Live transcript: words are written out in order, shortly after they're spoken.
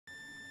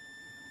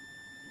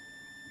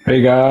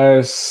Hey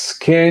guys,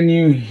 can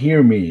you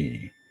hear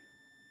me?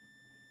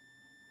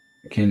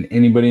 Can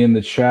anybody in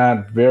the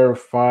chat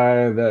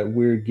verify that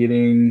we're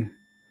getting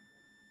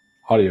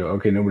audio?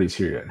 Okay, nobody's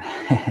here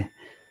yet.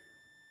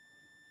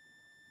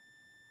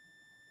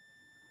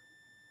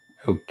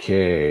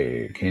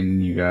 Okay,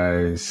 can you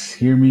guys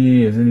hear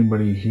me? Is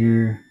anybody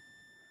here?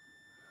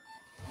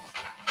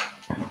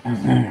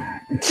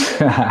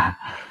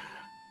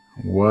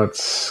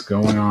 What's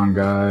going on,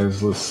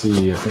 guys? Let's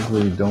see. I think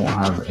we don't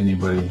have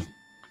anybody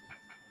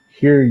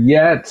here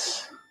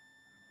yet.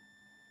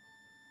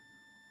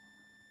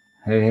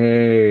 Hey,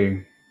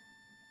 hey.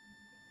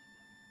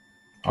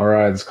 All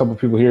right, there's a couple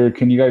people here.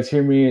 Can you guys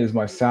hear me? Is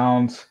my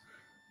sound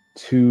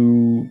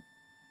too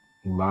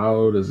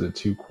loud? Is it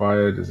too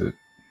quiet? Is it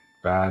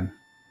bad?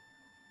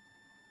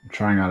 I'm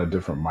trying out a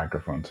different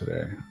microphone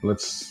today.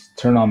 Let's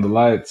turn on the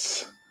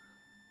lights.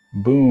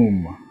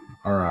 Boom.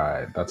 All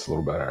right, that's a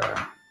little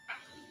better.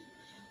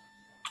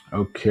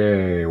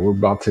 Okay, we're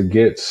about to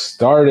get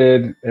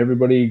started.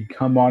 Everybody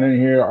come on in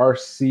here.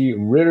 RC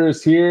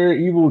Ritter's here.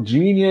 Evil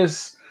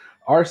Genius.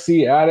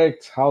 RC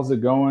Addict. How's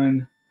it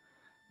going?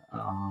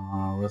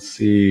 Let's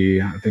see.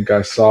 I think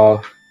I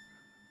saw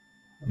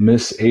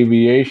Miss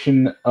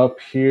Aviation up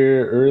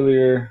here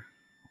earlier.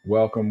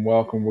 Welcome,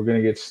 welcome. We're going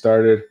to get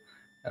started.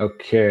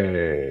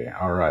 Okay.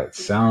 All right.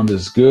 Sound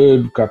is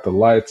good. Got the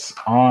lights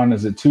on.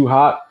 Is it too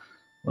hot?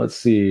 Let's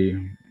see.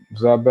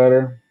 Is that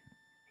better?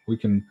 We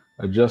can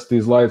adjust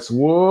these lights.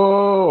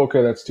 Whoa.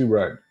 Okay. That's too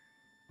bright.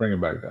 Bring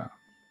it back down.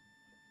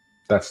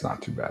 That's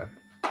not too bad.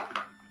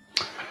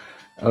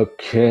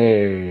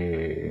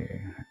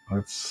 Okay.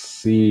 Let's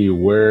see.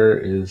 Where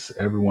is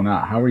everyone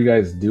at? How are you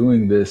guys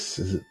doing this?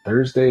 Is it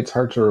Thursday? It's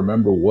hard to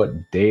remember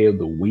what day of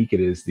the week it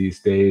is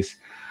these days.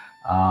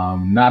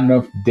 Not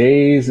enough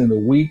days in the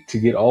week to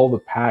get all the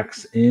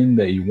packs in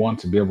that you want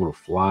to be able to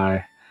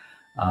fly.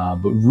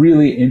 But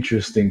really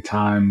interesting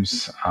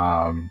times.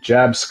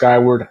 Jab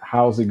Skyward,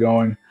 how's it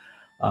going?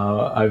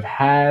 I've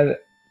had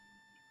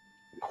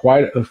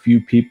quite a few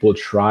people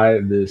try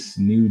this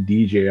new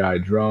DJI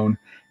drone.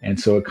 And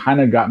so it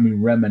kind of got me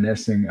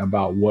reminiscing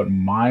about what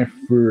my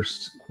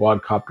first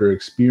quadcopter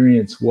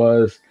experience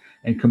was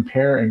and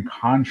compare and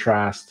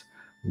contrast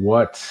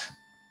what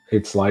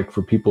it's like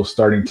for people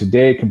starting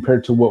today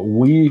compared to what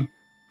we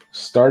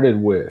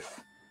started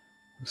with.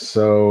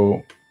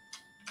 So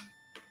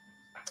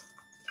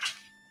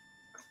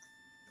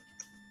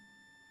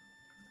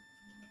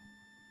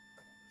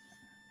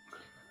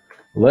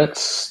let's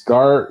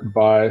start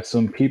by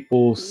some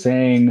people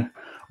saying,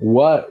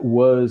 what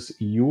was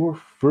your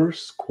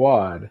first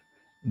quad,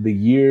 the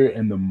year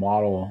and the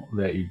model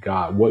that you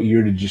got? What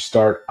year did you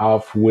start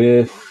off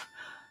with?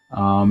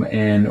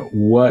 And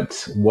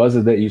what was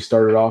it that you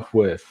started off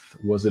with?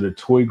 Was it a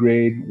toy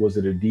grade? Was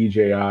it a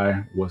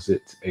DJI? Was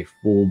it a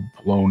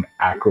full-blown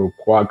acro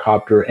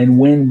quadcopter? And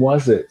when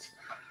was it?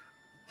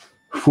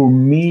 For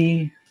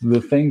me, the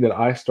thing that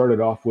I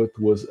started off with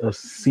was a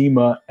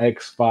Syma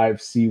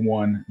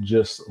X5C1,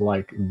 just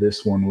like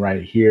this one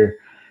right here.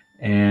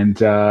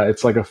 And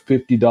it's like a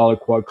 $50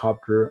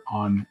 quadcopter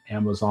on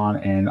Amazon.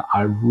 And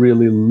I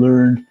really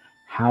learned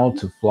how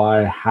to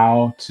fly,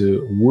 how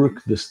to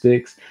work the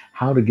sticks,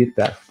 how to get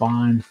that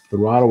fine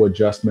throttle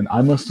adjustment.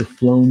 I must have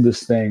flown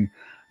this thing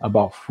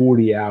about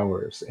 40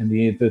 hours. And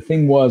the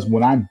thing was,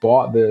 when I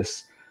bought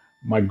this,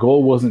 my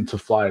goal wasn't to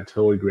fly a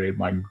toy grade.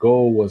 My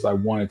goal was I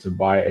wanted to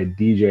buy a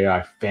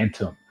DJI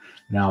Phantom.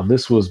 Now,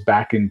 this was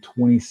back in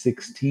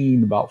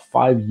 2016, about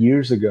 5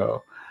 years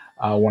ago,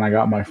 when I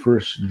got my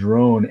first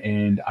drone,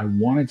 and I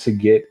wanted to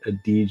get a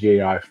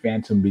DJI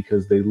Phantom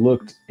because they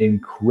looked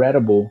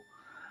incredible.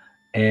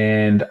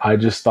 And I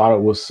just thought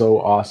it was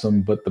so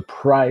awesome. But the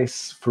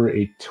price for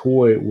a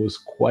toy was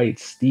quite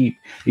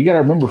steep. You got to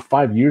remember,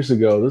 5 years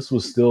ago, this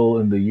was still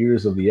in the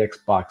years of the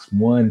Xbox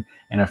One,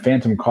 and a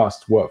Phantom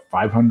cost what,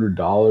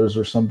 $500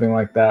 or something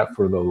like that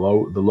for the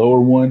lower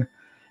one.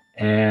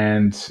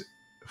 And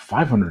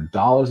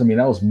 $500, I mean,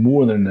 that was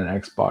more than an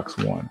Xbox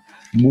One,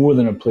 more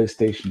than a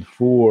PlayStation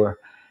 4.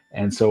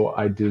 And so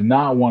I did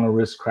not want to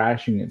risk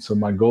crashing it. So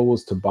my goal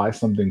was to buy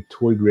something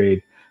toy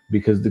grade,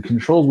 because the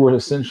controls were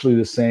essentially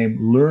the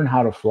same. Learn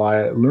how to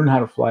fly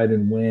it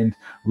in wind,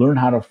 learn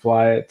how to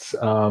fly it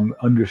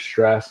under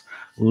stress,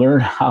 learn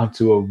how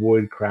to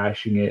avoid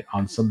crashing it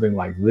on something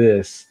like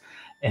this,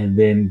 and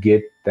then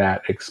get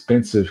that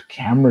expensive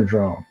camera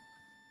drone.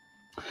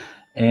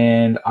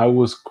 And I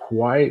was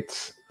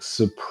quite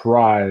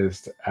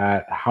surprised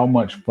at how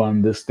much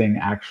fun this thing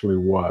actually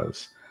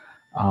was.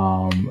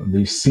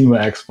 The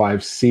Syma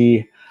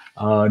X5C.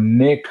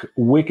 Nick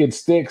Wicked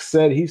Sticks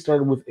said he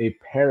started with a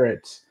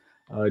Parrot.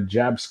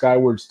 Jab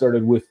Skyward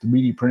started with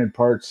 3D printed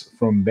parts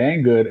from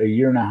Banggood a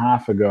year and a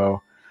half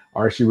ago.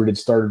 RC Rated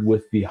started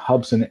with the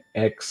Hubsan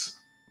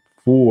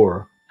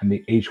X4 and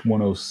the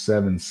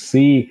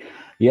H107C.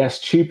 Yes,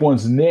 cheap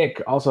ones.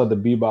 Nick also had the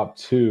Bebop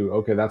 2.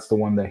 Okay, that's the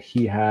one that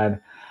he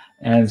had.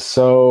 And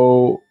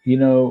so,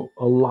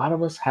 a lot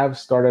of us have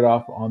started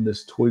off on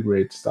this toy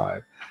grade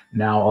side.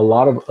 Now, a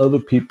lot of other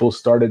people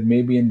started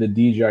maybe in the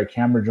DJI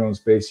camera drone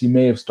space. You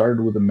may have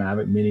started with a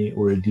Mavic Mini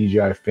or a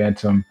DJI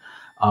Phantom,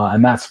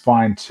 and that's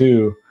fine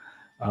too.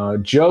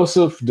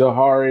 Joseph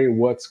Dahari,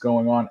 what's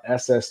going on?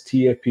 SST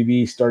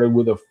FPV started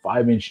with a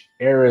 5-inch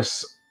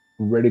Aris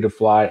ready to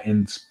fly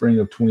in spring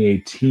of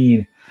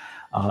 2018.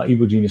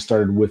 Evil Genius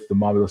started with the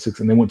Mobula 6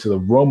 and then went to the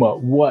Roma.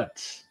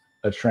 What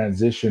a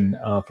transition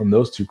from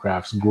those two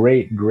crafts.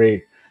 Great,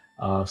 great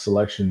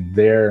selection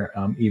there,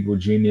 Evil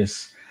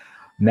Genius.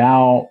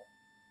 Now,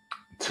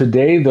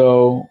 today,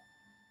 though,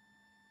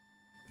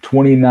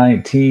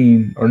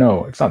 2019, or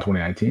no, it's not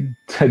 2019.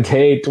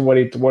 Today,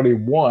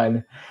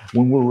 2021,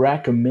 when we're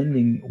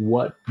recommending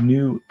what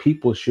new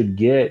people should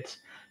get,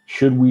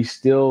 should we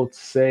still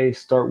say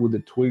start with a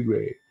toy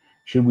grade?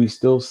 Should we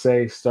still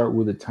say start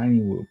with a tiny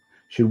whoop?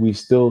 Should we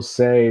still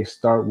say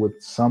start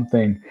with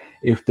something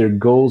if their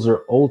goals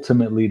are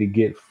ultimately to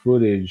get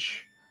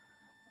footage?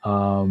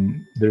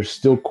 There's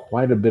still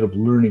quite a bit of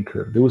learning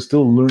curve. There was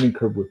still a learning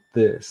curve with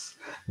this.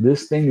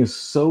 This thing is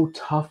so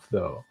tough,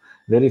 though,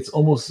 that it's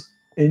almost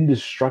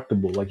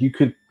indestructible. Like you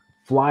could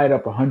fly it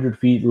up 100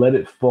 feet, let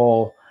it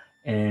fall,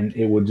 and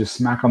it would just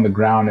smack on the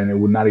ground and it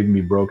would not even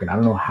be broken. I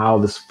don't know how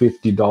this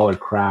 $50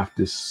 craft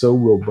is so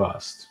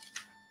robust.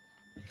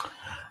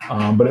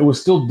 But it was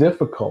still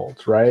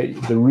difficult, right?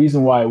 The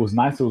reason why it was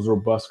nice it was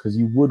robust because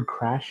you would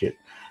crash it.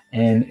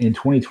 And in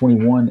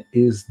 2021,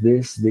 is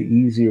this the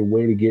easier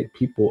way to get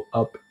people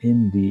up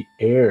in the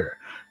air?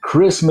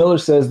 Chris Miller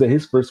says that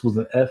his first was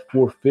an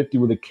F450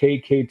 with a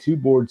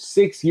KK2 board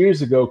 6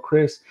 years ago.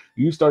 Chris,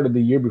 you started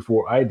the year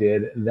before I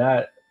did.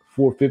 That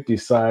 450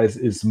 size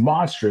is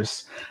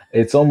monstrous.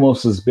 It's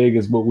almost as big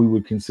as what we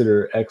would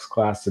consider X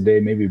class today,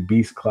 maybe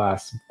Beast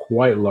class,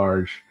 quite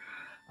large.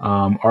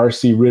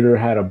 RC Ritter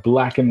had a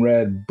black and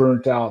red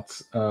burnt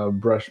out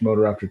brush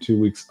motor after 2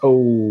 weeks.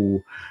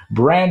 Oh,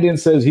 Brandon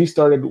says he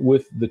started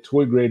with the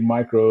toy grade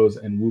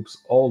micros and whoops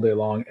all day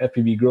long.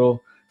 FPV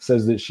Girl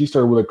says that she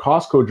started with a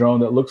Costco drone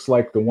that looks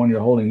like the one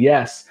you're holding.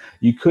 Yes,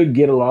 you could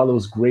get a lot of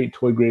those great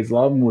toy grades. A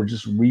lot of them were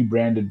just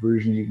rebranded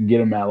versions. You can get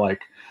them at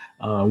like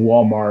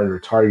Walmart or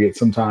Target,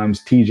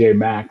 sometimes TJ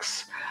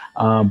Maxx.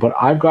 But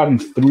I've gotten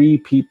 3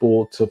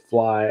 people to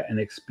fly and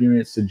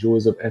experience the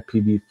joys of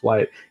FPV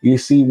flight. You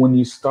see, when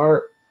you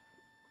start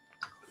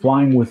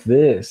flying with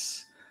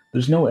this,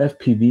 there's no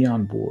FPV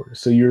on board.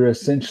 So you're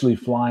essentially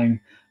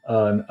flying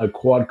a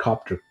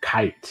quadcopter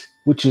kite,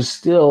 which is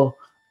still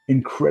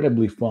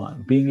incredibly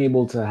fun. Being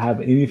able to have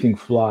anything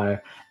fly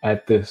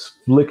at this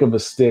flick of a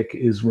stick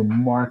is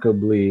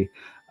remarkably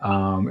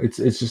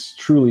it's just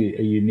truly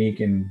a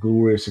unique and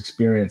glorious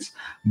experience.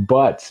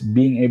 But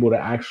being able to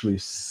actually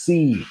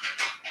see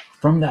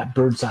from that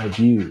bird's eye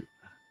view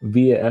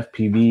via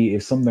FPV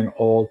is something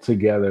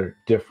altogether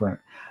different.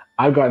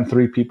 I've gotten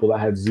 3 people that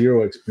had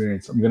 0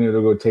 experience. I'm going to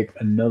go take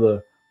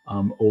another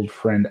old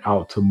friend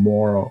out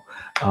tomorrow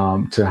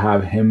to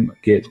have him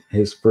get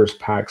his first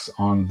packs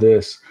on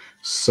this.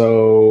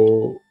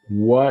 So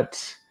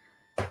what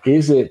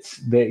is it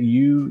that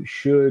you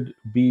should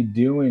be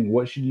doing?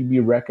 What should you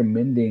be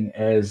recommending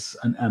as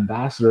an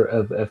ambassador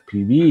of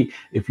FPV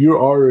if you're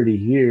already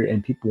here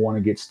and people want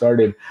to get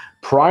started?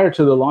 Prior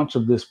to the launch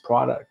of this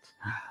product,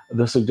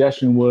 the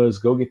suggestion was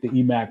go get the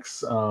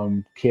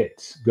Emax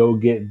kit, go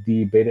get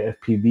the Beta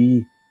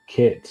FPV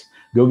kit,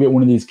 go get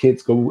one of these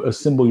kits, go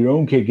assemble your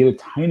own kit, get a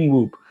tiny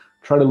whoop,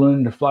 try to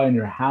learn to fly in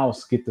your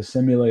house, get the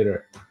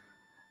simulator.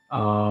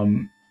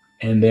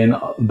 And then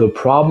the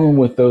problem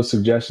with those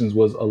suggestions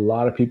was a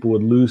lot of people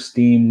would lose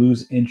steam,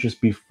 lose interest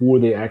before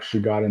they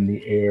actually got in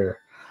the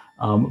air.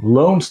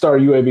 Lone Star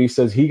UAV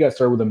says he got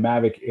started with a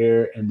Mavic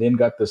Air and then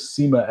got the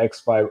SEMA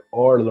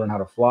X5R to learn how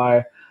to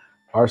fly.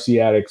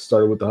 RC Addict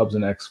started with the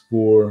Hubsan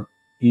X4.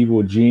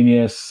 Evil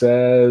Genius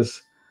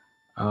says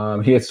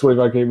he has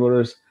 25K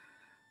motors.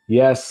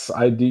 Yes,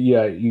 I do.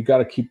 Yeah, you got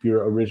to keep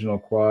your original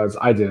quads.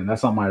 I didn't.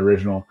 That's not my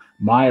original.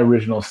 My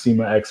original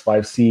SEMA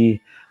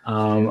X5C.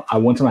 I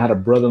one time I had a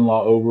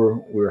brother-in-law over.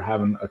 We were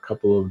having a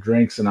couple of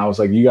drinks, and I was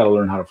like, "You got to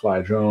learn how to fly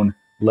a drone.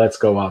 Let's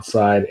go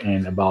outside."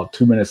 And about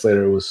 2 minutes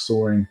later, it was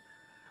soaring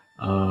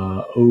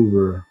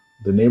over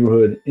the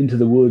neighborhood into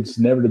the woods,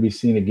 never to be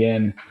seen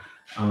again.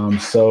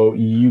 So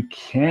you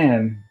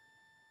can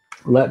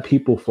let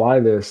people fly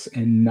this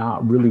and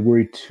not really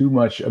worry too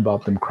much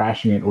about them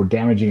crashing it or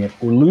damaging it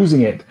or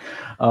losing it.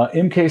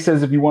 MK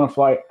says if you want to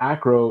fly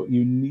acro,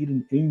 you need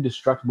an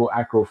indestructible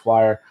acro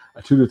flyer,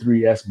 a 2 to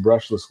 3S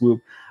brushless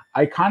whoop.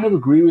 I kind of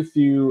agree with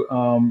you,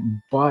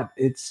 but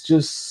it's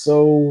just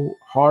so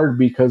hard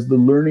because the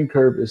learning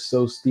curve is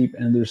so steep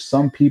and there's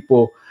some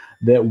people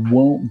that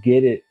won't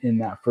get it in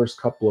that first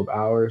couple of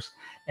hours.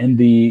 And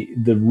the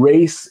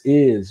race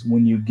is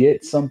when you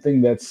get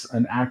something that's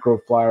an acro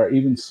flyer,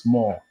 even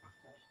small.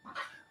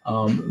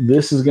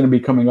 This is going to be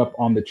coming up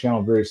on the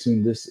channel very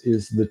soon. This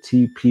is the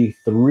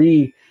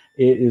TP3.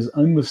 It is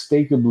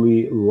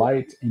unmistakably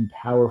light and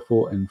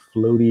powerful and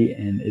floaty,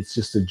 and it's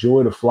just a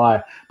joy to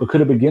fly. But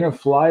could a beginner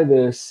fly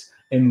this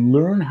and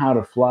learn how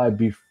to fly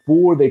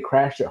before they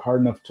crash it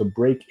hard enough to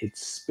break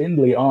its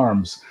spindly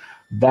arms?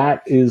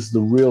 That is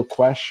the real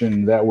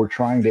question that we're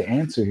trying to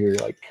answer here.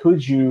 Like,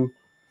 could you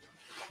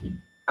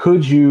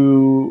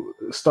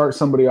start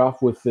somebody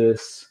off with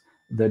this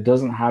that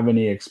doesn't have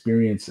any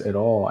experience at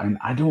all? And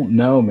I don't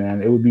know,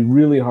 man. It would be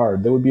really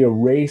hard. There would be a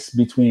race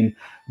between,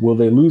 will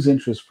they lose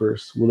interest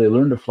first, will they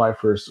learn to fly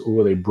first, or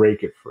will they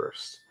break it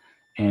first?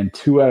 And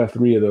 2 out of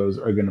 3 of those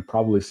are going to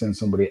probably send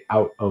somebody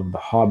out of the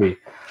hobby.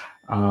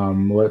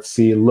 Let's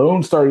see.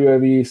 Lone Star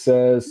UAV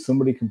says,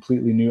 somebody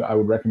completely new, I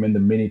would recommend the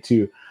Mini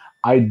 2.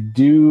 I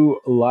do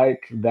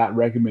like that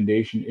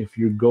recommendation. If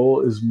your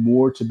goal is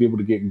more to be able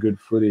to get good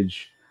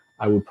footage,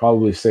 I would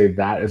probably say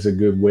that is a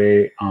good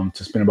way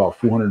to spend about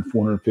 $400,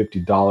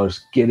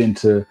 $450, get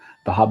into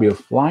the hobby of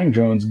flying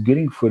drones,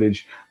 getting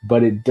footage,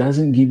 but it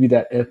doesn't give you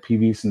that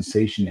FPV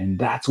sensation. And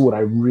that's what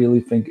I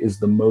really think is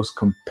the most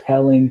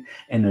compelling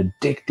and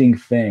addicting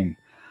thing.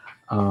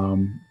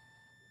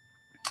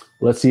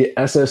 Let's see.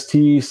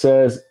 SST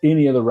says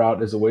any other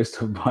route is a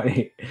waste of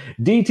money.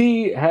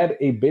 DT had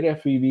a Beta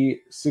FPV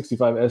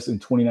 65S in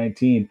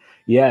 2019.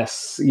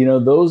 Yes,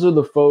 those are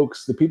the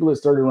folks, the people that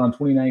started around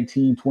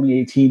 2019,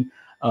 2018,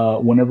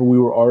 whenever we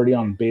were already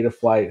on Beta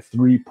Flight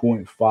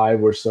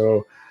 3.5 or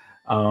so.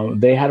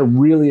 They had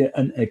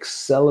an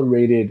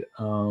accelerated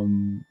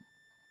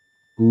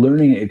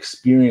learning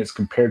experience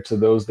compared to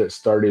those that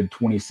started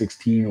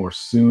 2016 or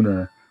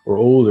sooner or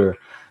older,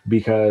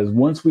 because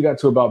once we got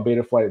to about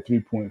Beta Flight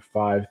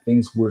 3.5,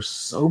 things were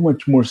so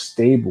much more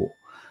stable.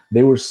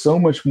 They were so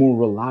much more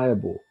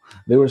reliable.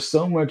 They were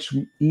so much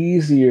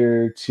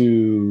easier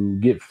to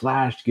get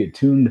flashed, get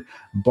tuned.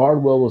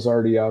 Bardwell was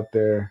already out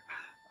there.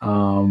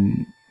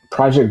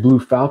 Project Blue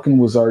Falcon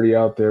was already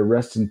out there.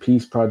 Rest in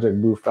peace,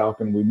 Project Blue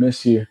Falcon. We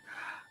miss you.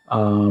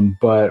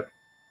 But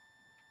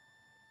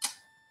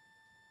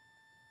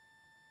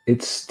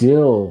it's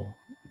still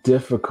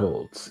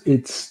difficult.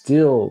 It's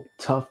still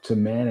tough to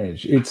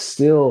manage. It's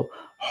still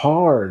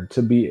hard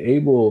to be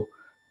able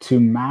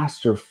to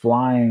master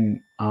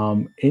flying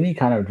any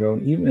kind of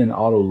drone, even in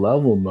auto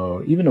level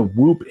mode, even a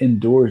whoop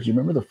indoors. You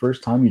remember the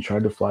first time you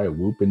tried to fly a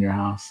whoop in your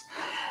house?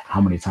 How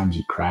many times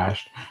you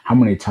crashed? How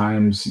many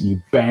times you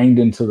banged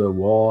into the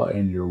wall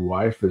and your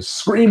wife is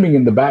screaming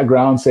in the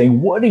background saying,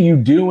 "What are you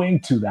doing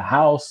to the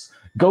house?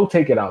 Go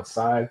take it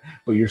outside."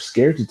 But you're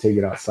scared to take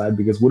it outside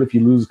because what if you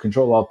lose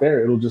control out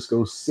there? It'll just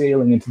go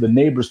sailing into the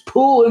neighbor's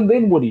pool. And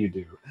then what do you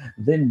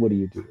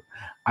do?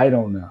 I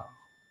don't know.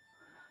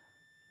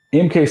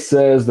 MK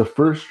says the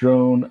first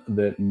drone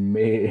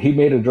he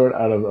made a drone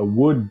out of a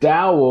wood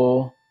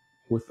dowel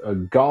with a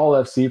Gall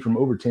FC from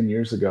over 10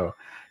 years ago.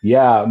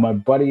 Yeah, my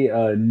buddy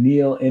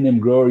Neil NM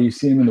Grower, you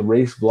see him in the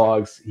race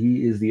vlogs.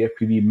 He is the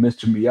FPV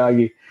Mr.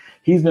 Miyagi.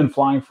 He's been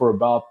flying for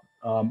about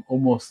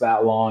almost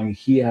that long.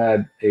 He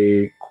had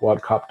a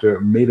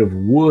quadcopter made of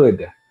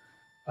wood,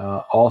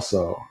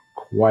 also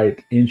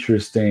quite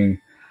interesting.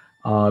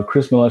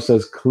 Chris Miller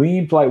says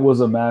clean flight was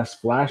a mess.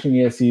 Flashing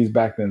ESCs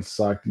back then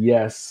sucked.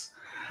 Yes,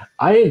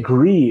 I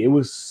agree. It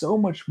was so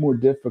much more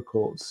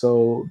difficult.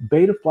 So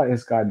Beta Flight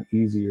has gotten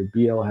easier.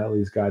 BL Heli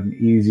has gotten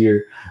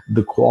easier.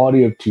 The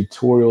quality of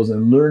tutorials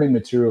and learning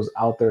materials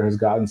out there has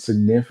gotten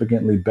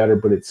significantly better,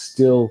 but it's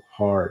still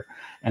hard.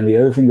 And the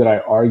other thing that I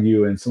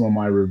argue in some of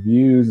my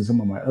reviews and some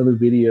of my other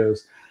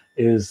videos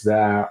is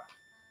that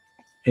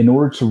in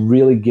order to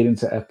really get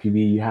into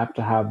FPV, you have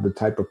to have the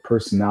type of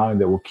personality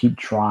that will keep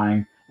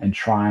trying and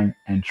trying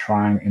and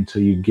trying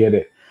until you get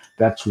it.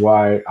 That's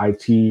why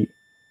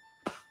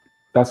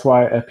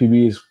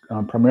FPV is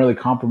primarily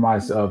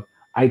comprised of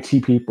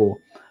IT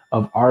people,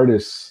 of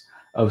artists,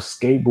 of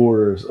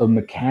skateboarders, of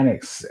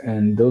mechanics,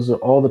 and those are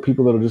all the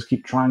people that will just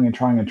keep trying and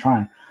trying and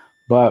trying.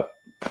 But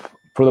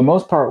for the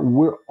most part,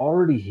 we're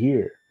already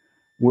here.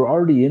 We're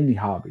already in the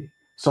hobby.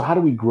 So how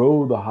do we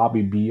grow the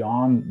hobby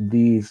beyond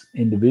these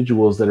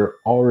individuals that are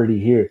already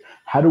here?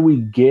 How do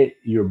we get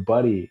your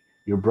buddy,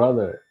 your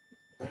brother,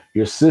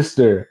 your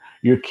sister,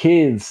 your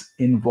kids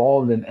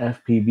involved in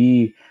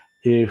FPV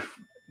if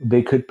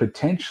they could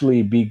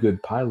potentially be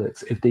good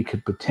pilots, if they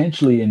could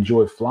potentially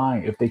enjoy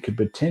flying, if they could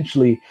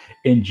potentially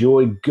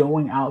enjoy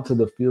going out to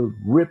the field,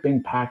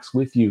 ripping packs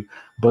with you,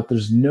 but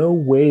there's no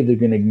way they're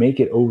going to make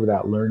it over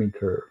that learning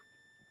curve.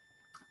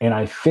 And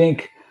I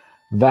think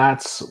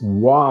that's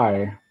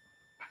why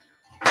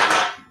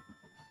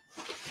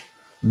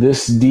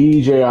this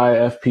DJI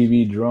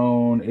FPV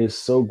drone is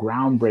so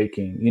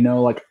groundbreaking.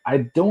 Like I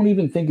don't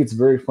even think it's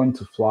very fun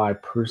to fly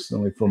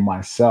personally for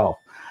myself,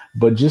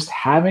 but just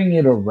having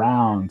it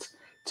around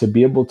to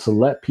be able to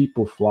let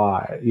people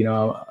fly.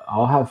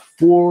 I'll have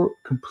 4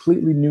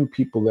 completely new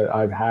people that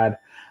I've had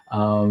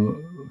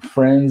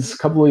friends. A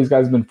couple of these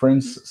guys have been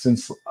friends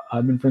since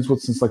I've been friends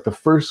with since like the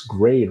first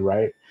grade,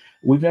 right?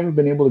 We've never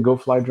been able to go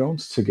fly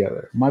drones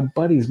together. My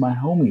buddies, my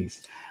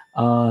homies.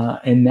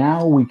 And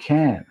now we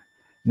can.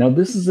 Now,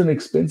 this is an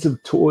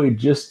expensive toy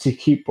just to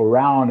keep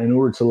around in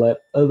order to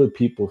let other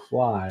people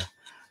fly.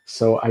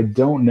 So I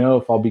don't know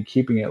if I'll be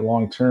keeping it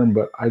long term,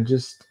 but I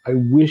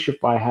wish if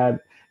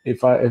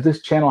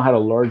this channel had a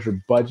larger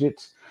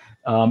budget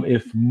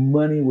If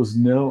money was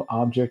no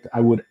object, I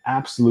would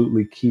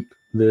absolutely keep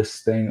this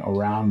thing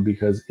around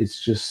because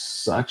it's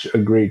just such a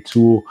great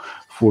tool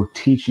for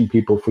teaching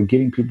people, for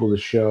getting people to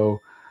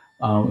show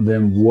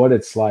them what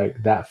it's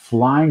like. That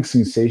flying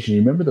sensation.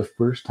 You remember the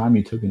first time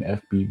you took an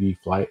FPV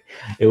flight?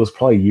 It was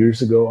probably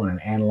years ago on an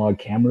analog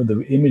camera.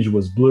 The image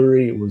was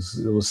blurry. It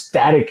was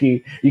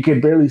staticky. You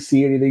could barely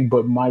see anything.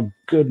 But my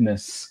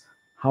goodness,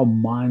 how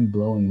mind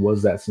blowing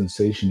was that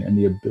sensation, and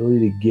the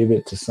ability to give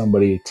it to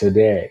somebody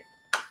today,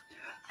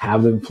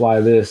 have them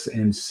fly this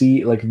and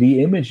see, like,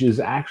 the image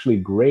is actually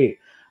great.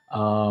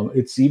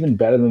 It's even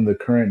better than the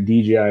current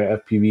DJI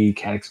FPV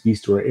Cat XV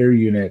Store air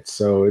unit.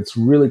 So it's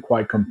really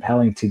quite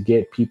compelling to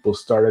get people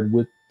started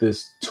with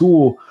this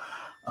tool.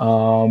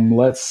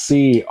 Let's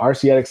see.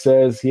 RC Addict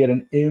says he had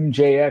an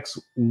MJX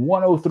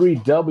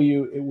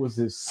 103W. It was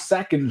his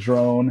second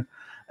drone.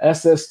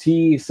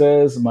 SST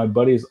says my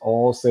buddies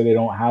all say they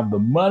don't have the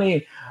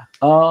money.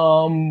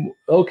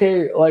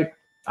 Okay, like,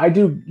 I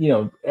do,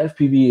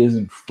 FPV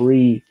isn't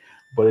free,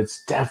 but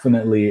it's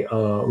definitely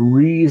a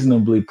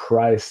reasonably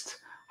priced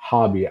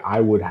hobby, I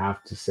would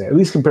have to say, at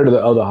least compared to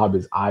the other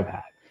hobbies I've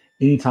had.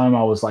 Anytime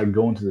I was like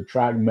going to the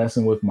track,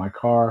 messing with my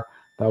car,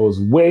 that was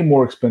way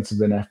more expensive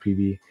than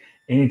FPV.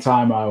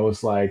 Anytime I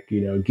was like,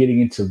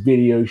 getting into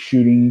video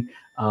shooting,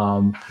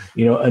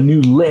 a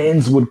new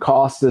lens would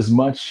cost as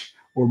much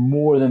or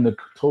more than the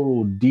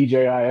total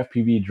DJI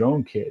FPV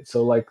drone kit.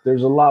 So like,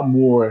 there's a lot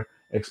more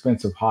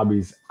expensive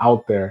hobbies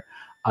out there.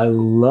 I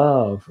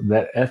love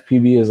that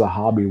FPV is a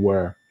hobby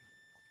where,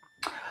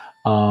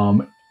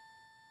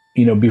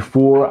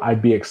 before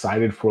I'd be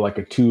excited for like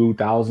a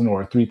 $2,000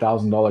 or a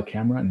 $3,000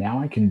 camera. Now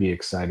I can be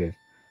excited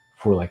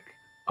for like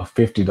a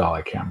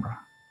 $50 camera.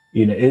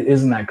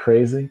 Isn't that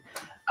crazy?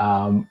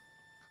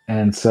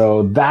 And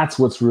so that's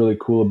what's really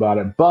cool about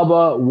it.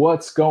 Bubba,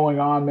 what's going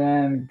on,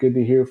 man? Good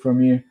to hear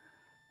from you.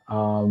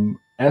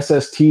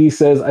 SST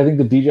says, I think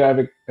the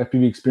DJI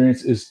FPV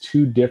experience is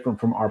too different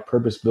from our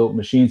purpose-built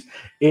machines.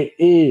 It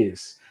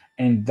is.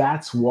 And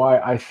that's why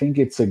I think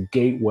it's a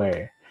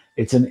gateway.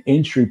 It's an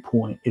entry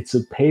point. It's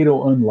a pay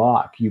to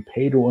unlock. You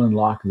pay to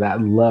unlock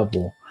that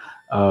level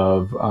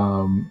of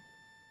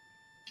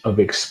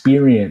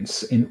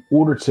experience in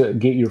order to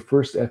get your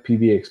first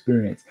FPV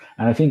experience.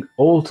 And I think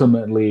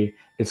ultimately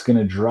it's going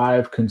to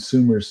drive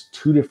consumers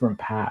two different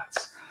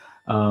paths.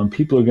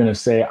 People are going to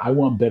say, I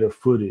want better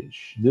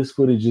footage. This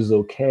footage is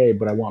okay,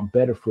 but I want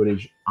better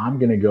footage. I'm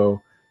going to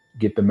go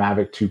get the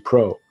Mavic 2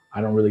 Pro.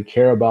 I don't really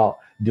care about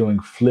doing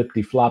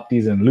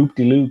flip-de-flop-des and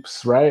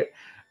loop-de-loops, right?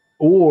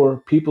 Or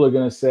people are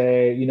going to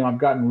say, I've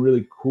gotten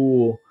really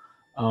cool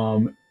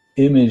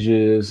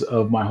images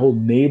of my whole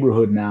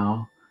neighborhood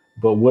now,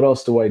 but what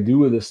else do I do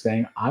with this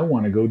thing? I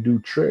want to go do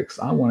tricks.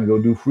 I want to go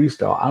do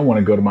freestyle. I want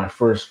to go to my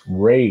first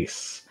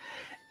race.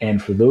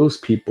 And for those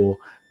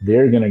people,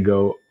 they're going to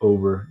go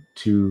over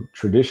to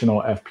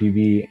traditional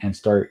FPV and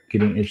start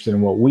getting interested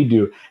in what we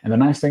do. And the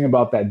nice thing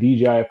about that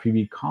DJI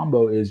FPV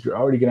combo is you're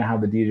already going to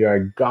have the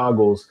DJI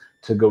goggles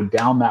to go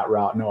down that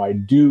route. No, I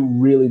do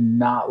really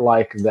not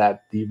like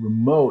that the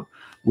remote,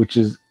 which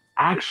is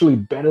actually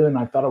better than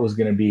I thought it was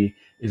going to be,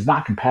 is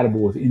not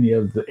compatible with any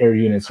of the air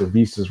units or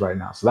Vistas right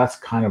now. So that's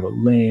kind of a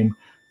lame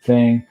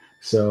thing.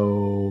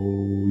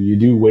 So you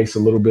do waste a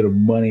little bit of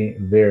money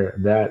there.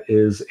 That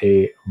is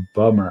a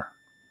bummer.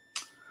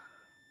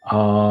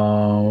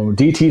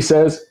 DT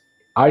says,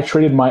 I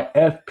traded my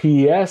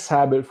FPS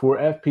habit for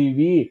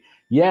FPV.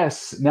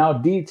 Yes. Now,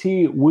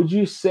 DT, would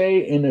you say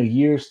in a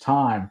year's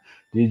time,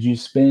 did you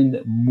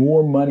spend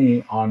more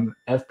money on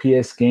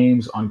FPS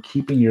games, on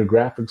keeping your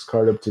graphics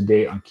card up to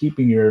date, on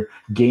keeping your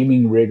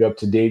gaming rig up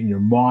to date and your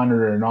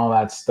monitor and all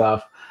that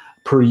stuff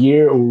per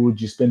year, or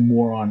would you spend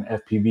more on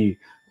FPV?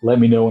 Let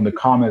me know in the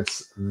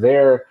comments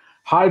there.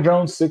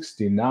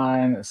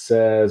 Hydrone69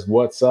 says,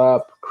 what's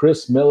up?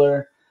 Chris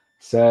Miller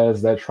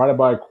says that try to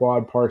buy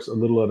quad parts a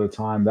little at a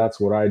time. That's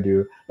what I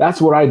do.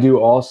 That's what I do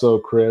also,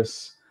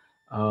 Chris.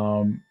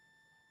 RC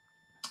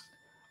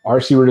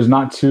Root is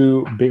not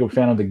too big of a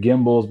fan of the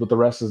gimbals, but the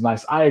rest is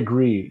nice. I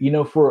agree.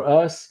 For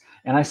us,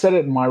 and I said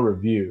it in my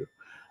review,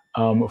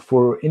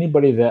 for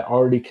anybody that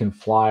already can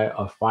fly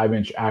a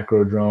 5-inch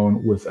acro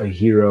drone with a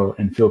Hero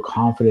and feel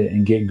confident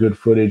and get good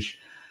footage,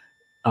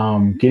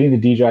 getting the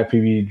DJI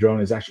FPV drone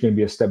is actually going to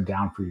be a step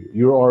down for you.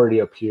 You're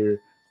already up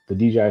here. The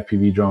DJI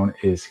FPV drone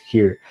is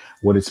here.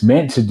 What it's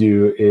meant to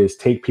do is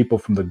take people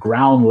from the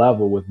ground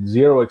level with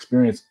zero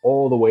experience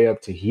all the way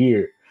up to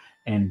here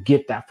and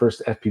get that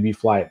first FPV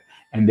flight.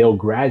 And they'll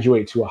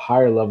graduate to a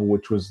higher level,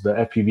 which was the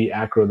FPV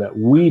acro that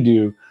we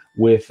do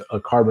with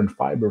a carbon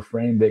fiber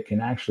frame that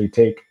can actually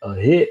take a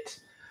hit.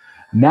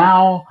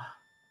 Now,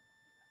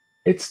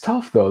 it's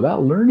tough, though.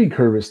 That learning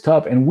curve is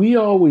tough. And we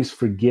always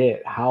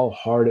forget how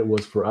hard it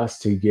was for us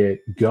to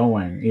get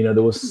going.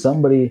 There was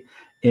somebody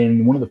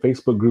in one of the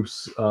Facebook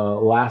groups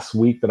last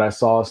week that I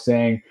saw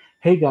saying,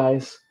 hey,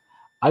 guys,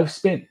 I've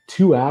spent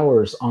 2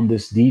 hours on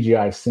this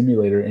DJI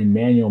simulator in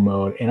manual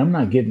mode, and I'm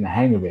not getting the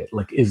hang of it.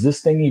 Like, is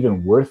this thing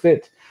even worth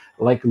it?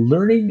 Like,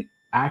 learning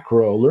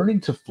acro,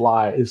 learning to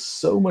fly is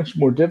so much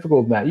more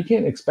difficult than that. You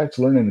can't expect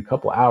to learn in a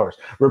couple hours.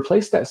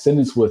 Replace that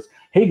sentence with,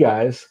 hey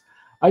guys,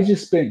 I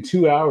just spent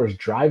 2 hours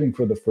driving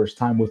for the first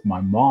time with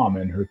my mom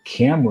and her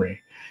Camry,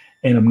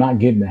 and I'm not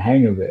getting the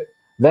hang of it.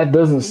 That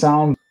doesn't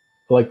sound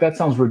like that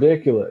sounds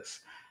ridiculous.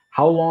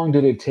 How long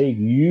did it take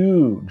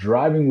you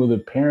driving with a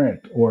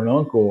parent or an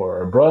uncle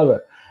or a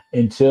brother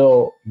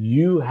until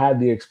you had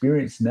the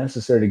experience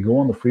necessary to go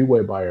on the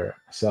freeway by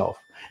yourself?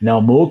 Now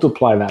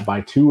multiply that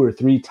by 2 or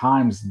 3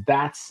 times.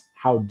 That's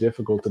how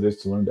difficult it is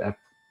to learn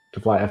to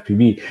fly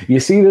FPV. You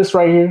see this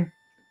right here?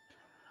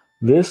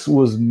 This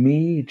was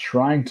me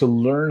trying to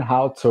learn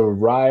how to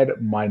ride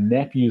my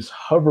nephew's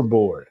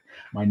hoverboard.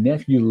 My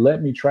nephew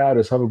let me try out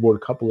his hoverboard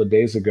a couple of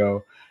days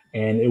ago,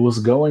 and it was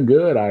going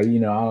good. I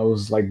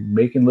was like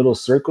making little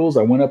circles.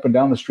 I went up and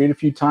down the street a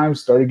few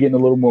times, started getting a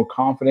little more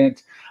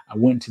confident. I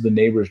went to the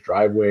neighbor's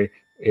driveway.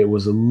 It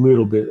was a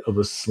little bit of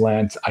a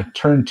slant. I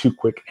turned too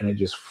quick and it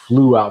just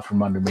flew out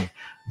from under me.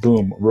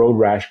 Boom, road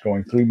rash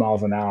going 3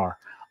 miles an hour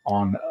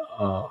on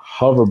a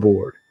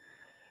hoverboard.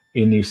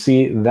 And you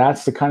see,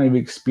 that's the kind of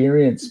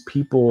experience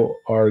people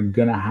are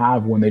going to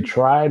have when they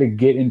try to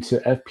get into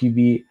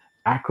FPV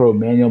acro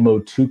manual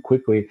mode too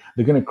quickly.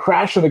 They're going to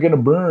crash or they're going to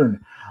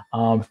burn.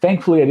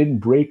 Thankfully, I didn't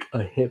break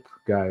a hip,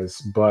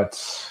 guys, but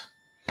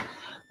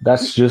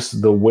that's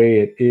just the way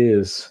it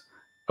is.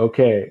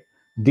 Okay,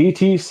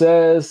 DT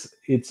says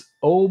it's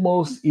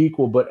almost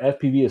equal, but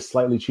FPV is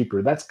slightly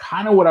cheaper. That's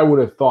kind of what I would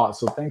have thought.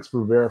 So thanks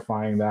for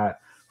verifying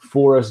that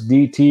for us,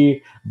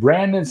 DT.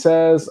 Brandon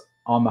says,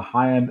 on the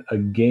high end,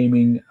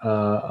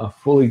 a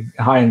fully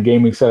high end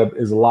gaming setup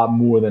is a lot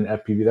more than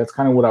FPV. That's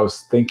kind of what I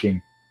was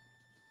thinking.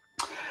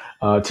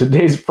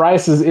 Today's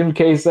prices,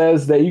 MK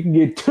says that you can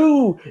get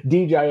 2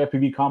 DJI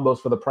FPV combos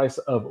for the price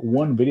of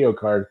 1 video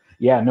card.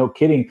 Yeah, no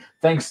kidding.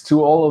 Thanks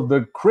to all of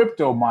the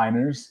crypto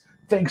miners.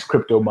 Thanks,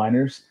 crypto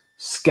miners,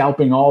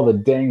 scalping all the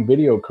dang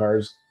video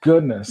cards.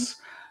 Goodness.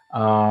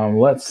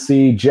 Let's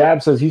see.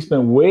 Jab says he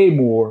spent way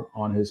more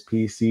on his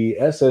PC.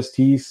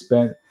 SST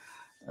spent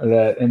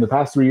that in the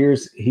past 3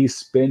 years he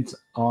spent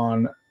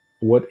on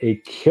what a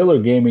killer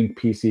gaming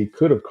PC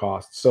could have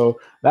cost. So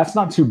that's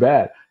not too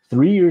bad.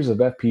 3 years of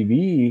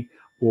FPV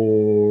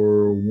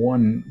or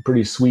one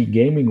pretty sweet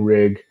gaming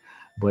rig,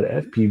 but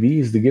FPV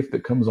is the gift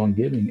that comes on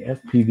giving.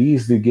 FPV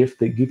is the gift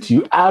that gets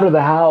you out of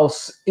the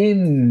house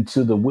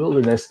into the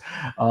wilderness.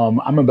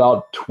 I'm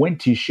about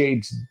 20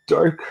 shades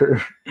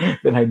darker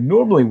than I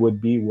normally would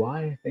be.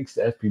 Why? Thanks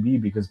to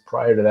FPV, because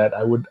prior to that,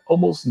 I would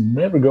almost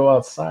never go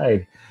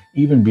outside,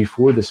 even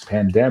before this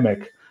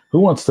pandemic. Who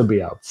wants to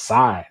be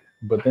outside?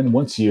 But then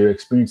once you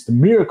experience the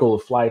miracle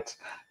of flight,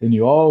 then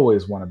you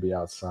always want to be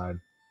outside.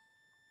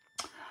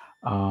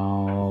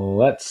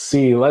 Let's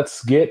see.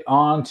 Let's get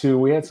on to,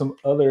 we had some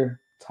other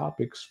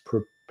topics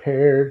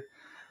prepared.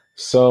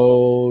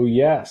 So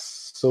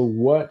yes. So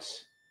what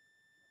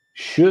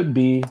should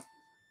be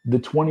the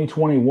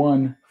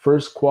 2021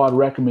 first quad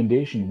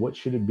recommendation? What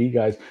should it be,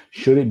 guys?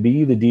 Should it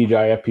be the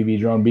DJI FPV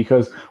drone?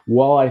 Because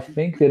while I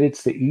think that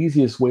it's the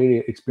easiest way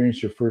to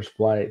experience your first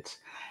flight,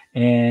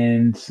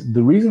 and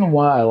the reason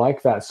why I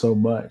like that so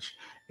much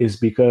is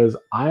because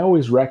I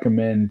always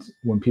recommend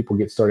when people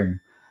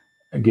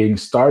getting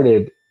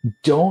started,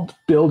 don't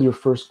build your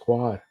first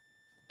quad.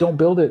 Don't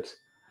build it.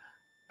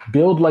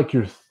 Build like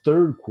your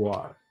third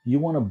quad. You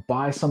want to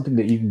buy something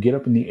that you can get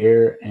up in the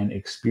air and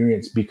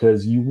experience,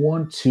 because you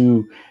want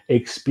to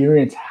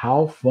experience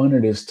how fun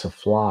it is to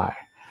fly.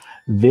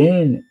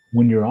 Then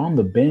when you're on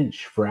the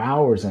bench for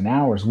hours and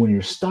hours, when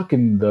you're stuck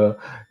in the,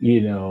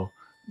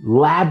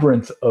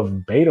 labyrinth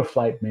of beta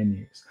flight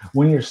menus,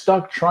 when you're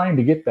stuck trying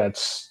to get that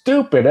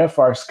stupid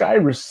FR Sky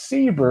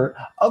receiver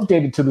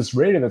updated to this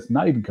radar that's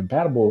not even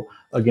compatible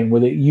again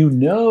with it, you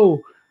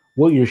know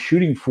what you're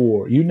shooting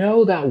for. You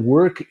know that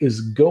work is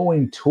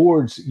going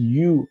towards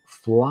you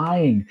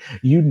flying.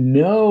 You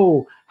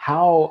know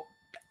how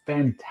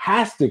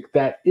fantastic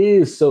that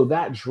is. So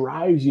that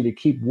drives you to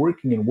keep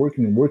working and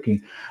working and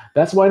working.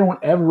 That's why I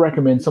don't ever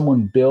recommend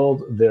someone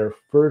build their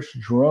first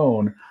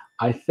drone.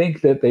 I think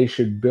that they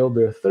should build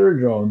their third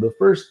drone. The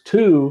first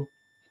 2,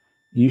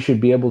 you should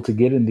be able to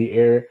get in the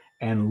air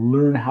and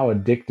learn how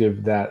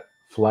addictive that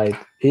flight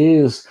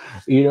is.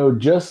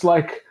 Just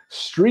like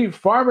street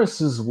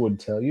pharmacists would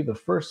tell you, the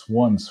first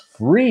one's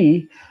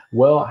free.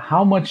 Well,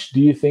 how much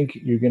do you think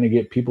you're going to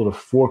get people to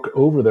fork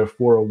over their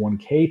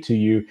 401k to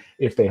you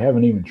if they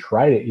haven't even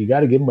tried it? You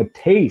got to give them a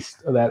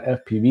taste of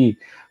that FPV.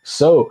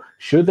 So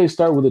should they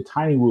start with a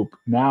tiny whoop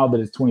now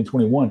that it's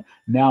 2021?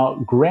 Now,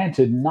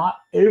 granted, not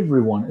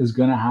everyone is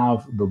going to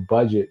have the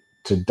budget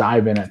to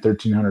dive in at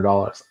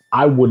 $1,300.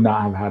 I would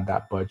not have had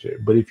that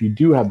budget. But if you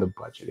do have the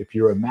budget, if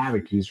you're a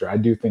Mavic user, I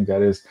do think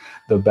that is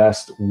the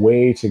best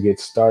way to get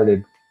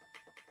started.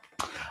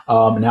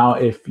 Now,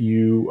 if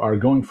you are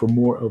going for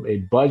more of a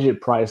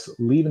budget price,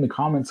 leave in the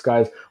comments,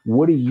 guys,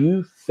 what do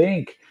you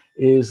think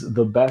is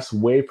the best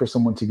way for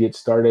someone to get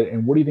started,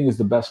 and what do you think is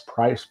the best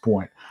price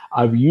point?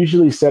 I've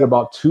usually said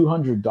about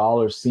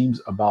 $200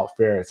 seems about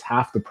fair. It's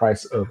half the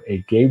price of a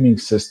gaming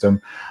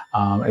system.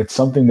 It's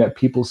something that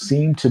people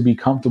seem to be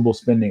comfortable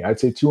spending. I'd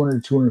say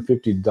 $200,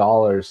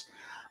 $250.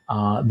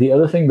 The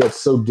other thing that's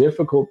so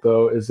difficult,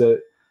 though, is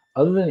that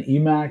other than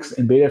Emacs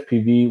and Beta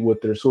FPV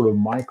with their sort of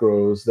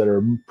micros that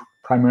are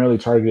primarily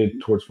targeted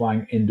towards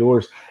flying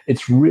indoors,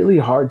 it's really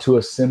hard to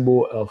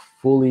assemble a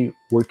fully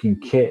working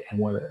kit. And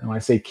when I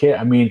say kit,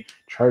 I mean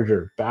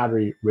charger,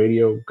 battery,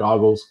 radio,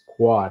 goggles,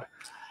 quad,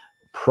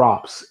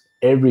 props,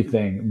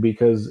 everything,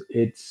 because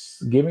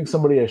it's giving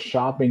somebody a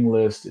shopping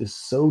list is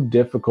so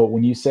difficult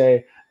when you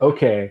say,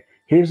 okay,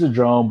 here's a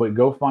drone, but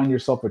go find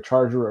yourself a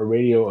charger, a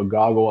radio, a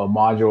goggle, a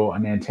module,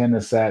 an antenna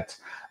set,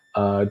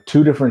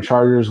 2 different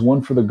chargers,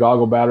 one for the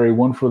goggle battery,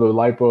 one for the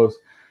lipos.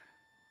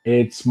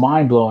 It's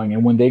mind blowing.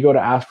 And when they go to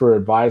ask for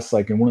advice,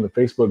 like in one of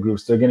the Facebook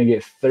groups, they're going to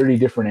get 30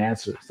 different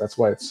answers. That's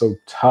why it's so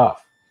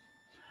tough.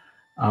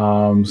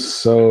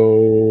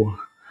 So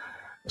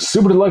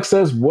Super Deluxe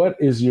says, what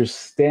is your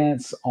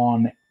stance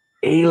on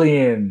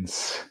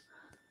aliens?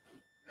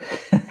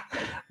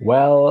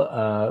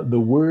 Well, the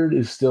word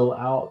is still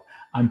out.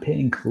 I'm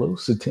paying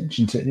close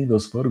attention to any of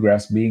those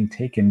photographs being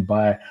taken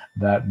by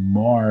that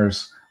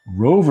Mars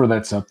rover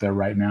that's up there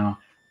right now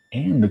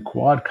and the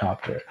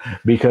quadcopter.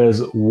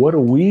 Because what do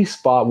we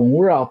spot when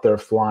we're out there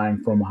flying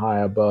from high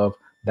above?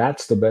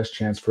 That's the best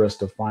chance for us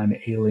to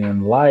find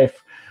alien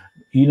life.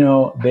 You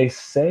know, they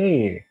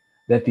say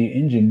that the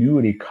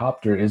Ingenuity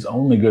copter is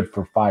only good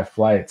for 5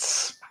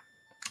 flights.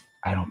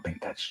 I don't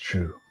think that's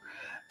true.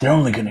 They're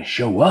only going to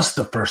show us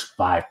the first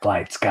 5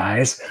 flights,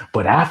 guys.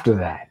 But after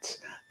that,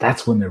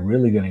 that's when they're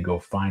really going to go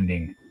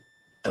finding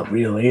the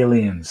real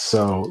aliens.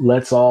 So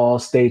let's all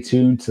stay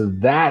tuned to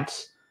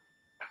that.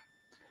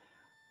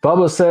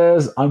 Bubba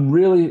says, I'm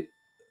really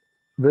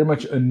very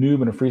much a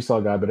noob and a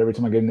freestyle guy, but every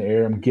time I get in the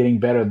air, I'm getting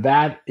better.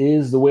 That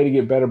is the way to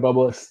get better,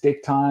 Bubba.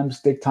 Stick time,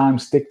 stick time,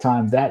 stick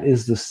time. That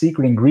is the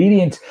secret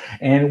ingredient.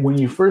 And when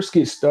you first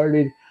get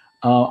started,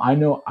 I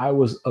know I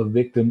was a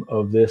victim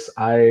of this.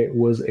 I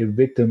was a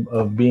victim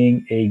of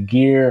being a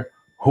gear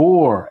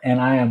whore, and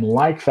I am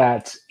like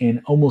that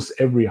in almost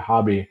every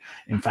hobby.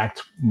 In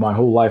fact, my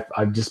whole life,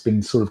 I've just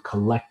been sort of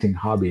collecting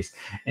hobbies.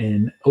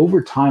 And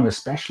over time,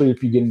 especially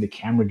if you get into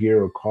camera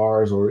gear or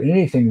cars or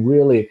anything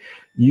really,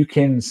 you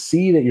can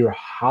see that your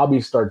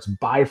hobby starts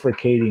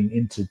bifurcating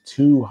into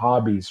 2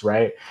 hobbies,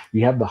 right?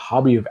 You have the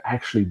hobby of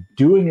actually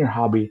doing your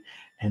hobby,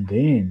 and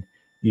then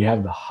you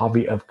have the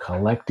hobby of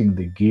collecting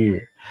the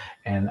gear.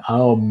 And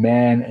oh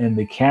man, in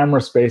the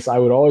camera space, I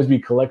would always be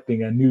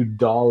collecting a new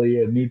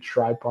dolly, a new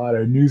tripod,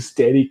 a new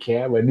steady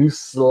cam, a new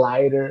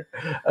slider,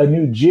 a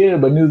new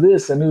jib, a new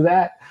this, a new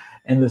that.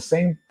 And the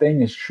same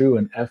thing is true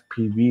in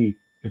FPV.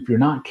 If you're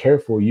not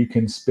careful, you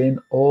can spend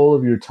all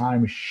of your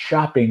time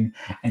shopping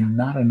and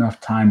not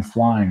enough time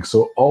flying.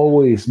 So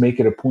always make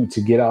it a point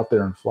to get out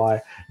there and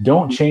fly.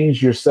 Don't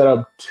change your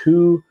setup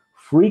too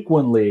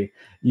frequently.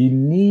 You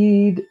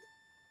need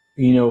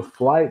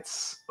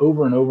flights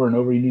over and over and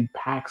over. You need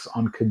packs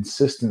on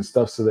consistent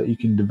stuff so that you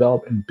can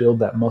develop and build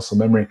that muscle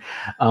memory.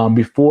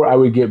 Before I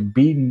would get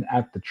beaten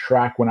at the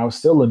track when I was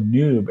still a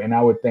noob, and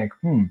I would think,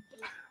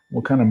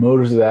 what kind of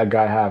motors did that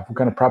guy have? What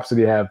kind of props did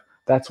he have?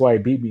 That's why he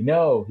beat me.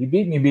 No, he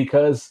beat me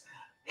because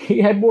he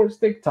had more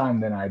stick time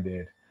than I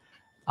did.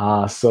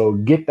 So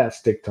get that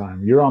stick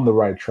time. You're on the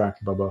right track,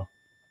 Bubba.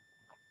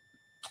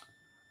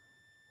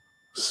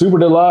 Super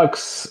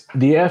Deluxe,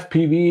 the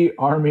FPV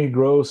army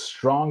grows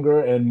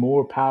stronger and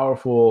more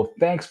powerful.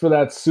 Thanks for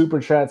that super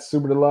chat,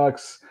 Super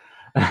Deluxe.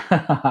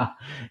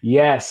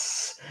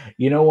 Yes.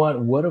 You know what?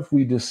 What if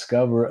we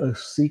discover a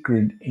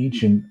secret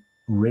ancient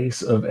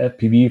race of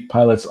FPV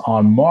pilots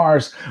on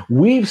Mars?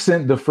 We've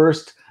sent the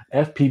first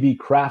FPV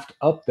craft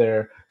up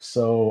there,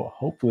 so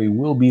hopefully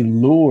we'll be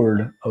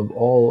lured of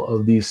all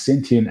of these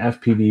sentient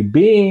FPV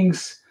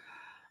beings.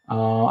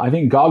 I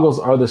think goggles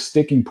are the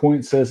sticking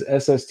point, says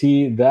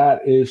SST.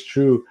 That is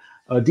true.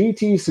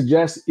 DT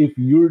suggests if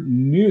you're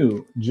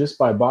new, just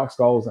buy box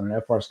goggles and an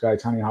FR Sky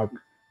Tiny Hawk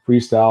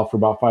Freestyle for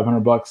about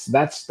 $500.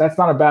 That's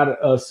not a bad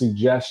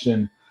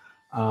suggestion.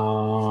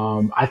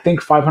 I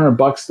think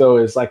 $500 though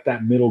is like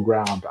that middle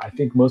ground. I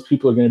think most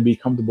people are going to be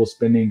comfortable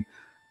spending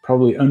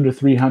probably under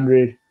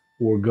 300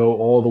 or go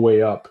all the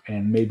way up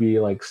and maybe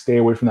like stay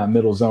away from that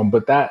middle zone.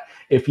 But that,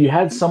 if you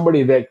had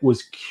somebody that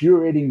was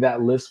curating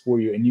that list for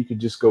you and you could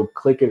just go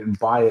click it and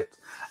buy it,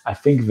 I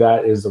think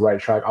that is the right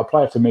track. I'll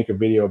probably have to make a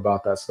video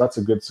about that. So that's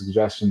a good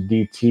suggestion,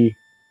 DT.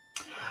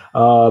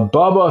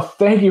 Bubba,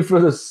 thank you for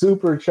the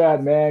super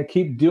chat, man.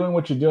 Keep doing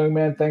what you're doing,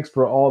 man. Thanks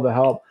for all the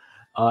help.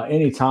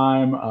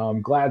 Anytime.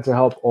 I'm glad to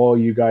help all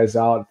you guys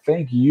out.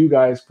 Thank you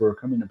guys for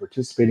coming and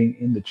participating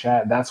in the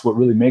chat. That's what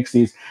really makes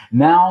these.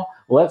 Now,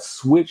 let's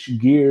switch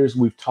gears.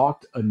 We've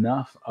talked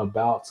enough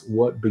about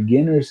what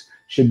beginners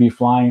should be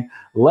flying.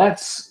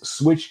 Let's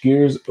switch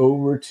gears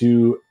over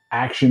to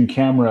action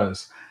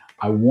cameras.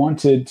 I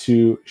wanted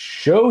to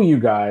show you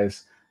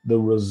guys the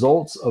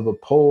results of a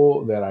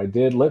poll that I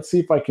did. Let's see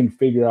if I can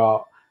figure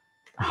out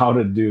how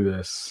to do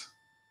this.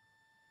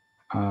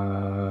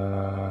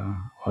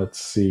 Let's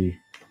see.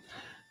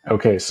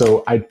 Okay,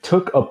 so I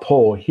took a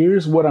poll.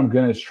 Here's what I'm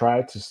going to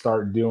try to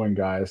start doing,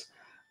 guys.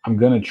 I'm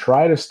going to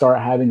try to start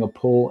having a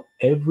poll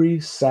every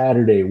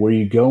Saturday where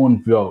you go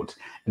and vote.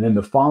 And then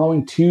the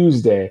following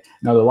Tuesday,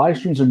 now the live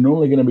streams are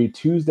normally going to be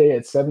Tuesday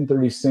at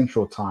 7:30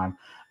 Central Time.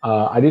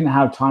 I didn't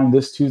have time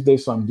this Tuesday,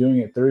 so I'm doing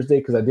it Thursday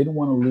because I didn't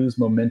want to lose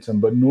momentum.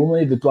 But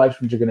normally the live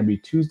streams are going to be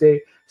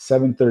Tuesday,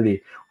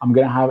 7:30. I'm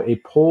going to have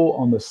a poll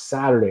on the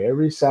Saturday.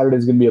 Every Saturday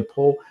is going to be a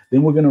poll.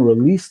 Then we're going to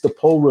release the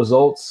poll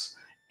results,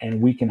 and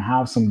we can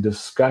have some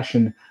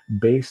discussion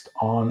based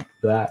on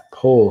that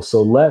poll.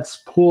 So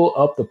let's pull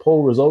up the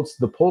poll results.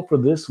 The poll for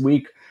this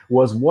week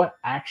was, what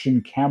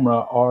action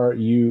camera are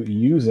you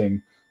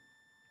using?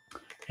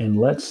 And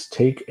let's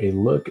take a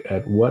look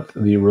at what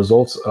the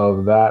results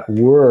of that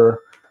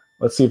were.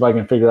 Let's see if I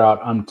can figure out.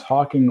 I'm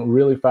talking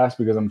really fast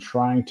because I'm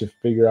trying to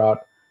figure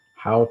out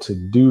how to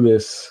do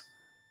this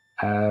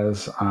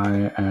as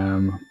I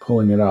am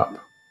pulling it up.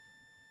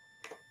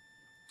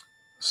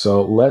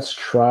 So let's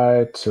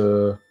try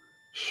to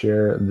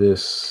share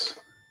this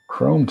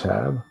Chrome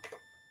tab.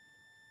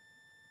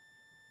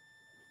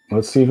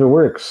 Let's see if it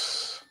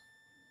works.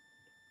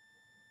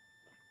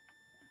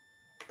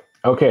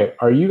 Okay,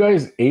 are you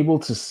guys able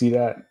to see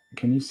that?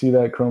 Can you see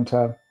that Chrome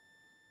tab?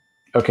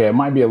 Okay, it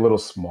might be a little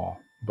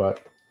small, but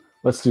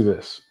let's do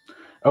this.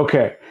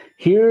 Okay,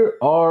 here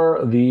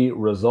are the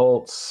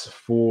results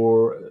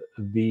for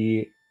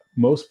the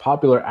most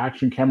popular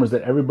action cameras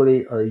that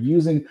everybody are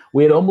using.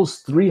 We had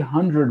almost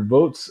 300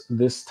 votes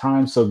this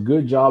time, so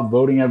good job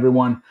voting,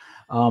 everyone.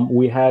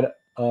 We had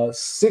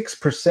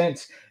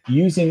 6%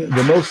 using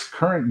the most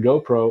current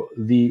GoPro,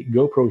 the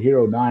GoPro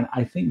Hero 9.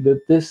 I think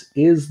that this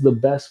is the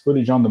best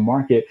footage on the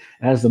market.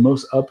 It has the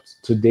most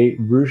up-to-date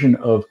version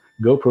of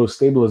GoPro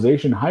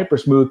stabilization, hyper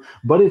smooth,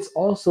 but it's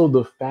also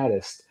the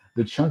fattest,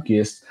 the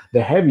chunkiest,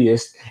 the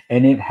heaviest,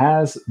 and it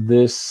has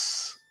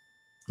this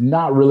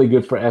not really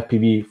good for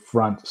FPV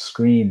front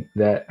screen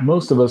that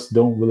most of us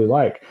don't really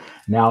like.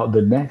 Now,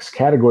 the next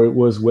category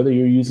was whether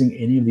you're using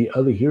any of the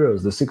other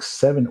heroes, the 6,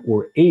 7,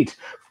 or 8.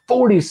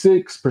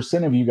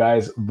 46% of you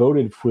guys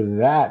voted for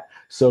that.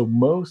 So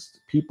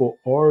most people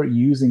are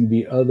using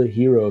the other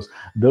heroes.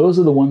 Those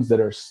are the ones that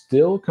are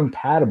still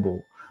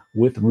compatible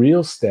with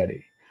Real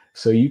Steady.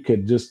 So you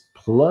could just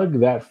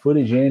plug that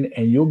footage in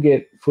and you'll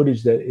get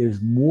footage that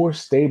is more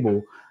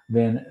stable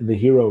than the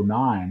Hero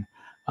 9.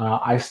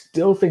 I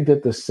still think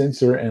that the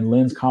sensor and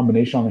lens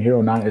combination on the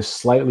Hero 9 is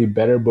slightly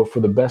better, but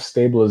for the best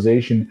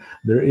stabilization,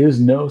 there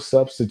is no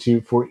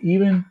substitute for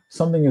even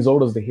something as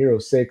old as the Hero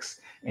 6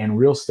 and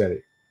Real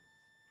Steady.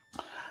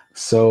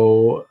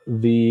 So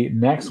the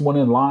next one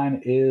in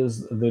line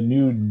is the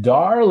new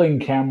darling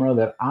camera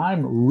that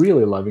I'm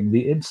really loving,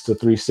 the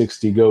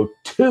Insta360 Go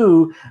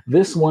 2.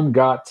 This one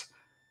got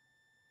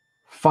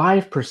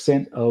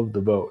 5% of the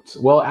votes.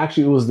 Well,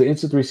 actually, it was the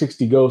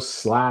Insta360 Go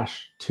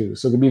 /2.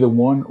 So it could be the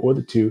 1 or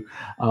the 2.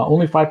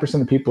 Only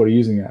 5% of people are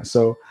using that.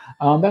 So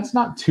that's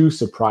not too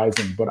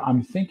surprising, but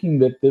I'm thinking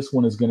that this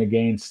one is going to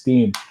gain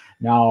steam.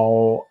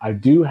 Now, I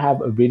do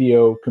have a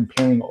video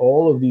comparing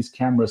all of these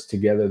cameras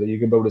together that you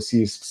can be able to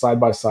see side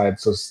by side.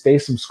 So stay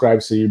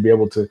subscribed so you'll be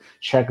able to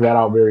check that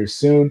out very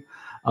soon.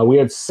 We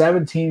had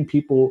 17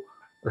 people,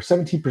 or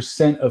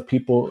 17% of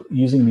people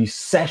using these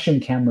session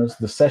cameras,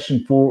 the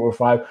Session 4 or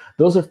 5.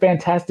 Those are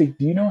fantastic.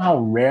 Do you know how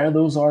rare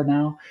those are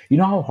now? You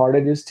know how hard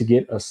it is to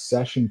get a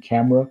session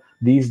camera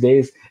these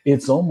days?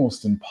 It's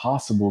almost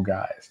impossible,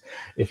 guys.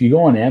 If you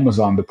go on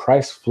Amazon, the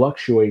price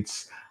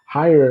fluctuates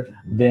higher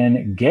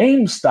than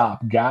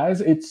GameStop, guys.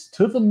 It's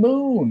to the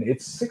moon.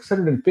 It's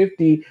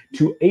 $650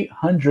 to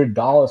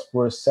 $800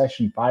 for a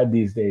Session 5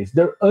 these days.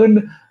 They're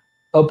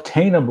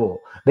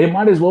unobtainable. They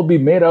might as well be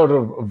made out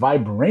of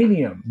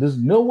vibranium. There's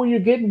no way you're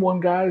getting one,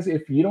 guys,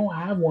 if you don't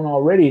have one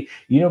already.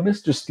 You know,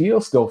 Mr.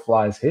 Steele still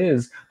flies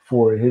his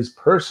for his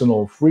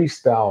personal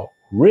freestyle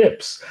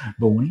rips,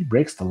 but when he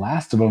breaks the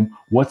last of them,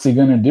 what's he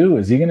gonna do?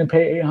 Is he gonna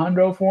pay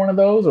 $800 for one of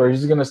those, or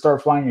is he gonna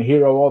start flying a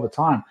Hero all the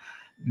time?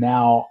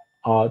 Now,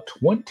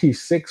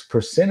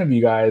 26% of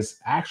you guys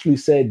actually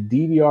said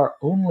DVR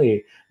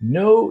only,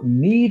 no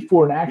need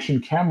for an action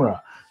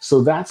camera.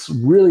 So that's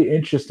really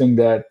interesting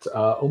that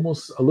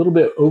almost a little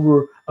bit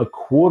over a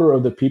quarter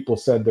of the people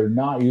said they're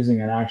not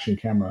using an action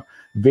camera.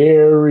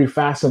 Very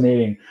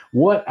fascinating.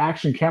 What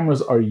action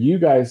cameras are you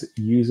guys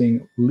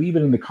using? Leave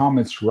it in the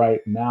comments right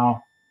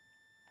now.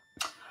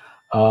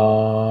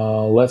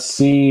 Let's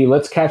see.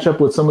 Let's catch up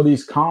with some of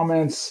these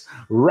comments.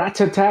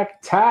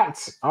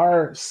 Rat-a-tat-tat,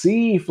 our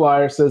C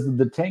flyer says that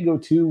the Tango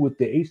 2 with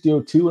the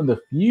HDO2 and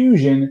the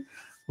Fusion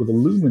with the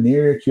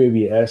Lumineer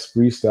QAVS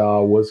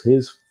Freestyle was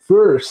his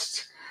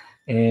first,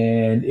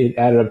 and it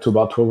added up to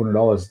about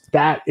 $1,200.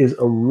 That is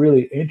a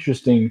really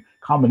interesting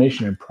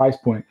combination and price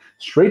point.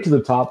 Straight to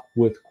the top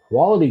with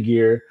quality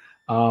gear.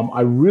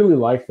 I really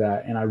like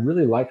that, and I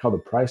really like how the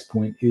price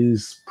point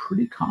is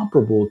pretty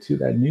comparable to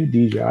that new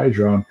DJI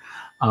drone.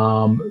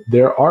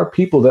 There are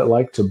people that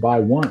like to buy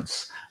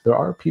once. There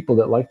are people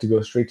that like to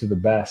go straight to the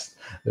best.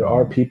 There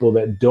are people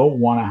that don't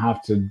want to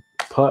have to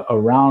put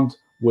around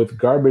with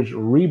garbage,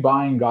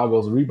 rebuying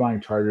goggles,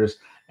 rebuying chargers,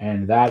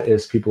 and that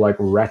is people like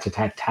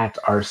Ratatat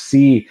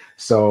RC.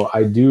 So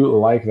I do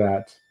like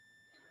that.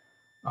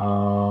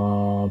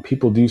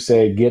 People do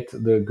say get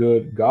the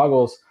good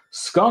goggles.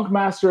 Skunk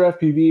Master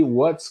FPV,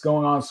 what's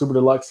going on? Super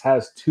Deluxe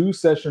has 2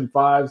 Session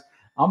 5s.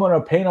 I'm going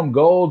to paint them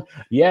gold.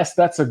 Yes,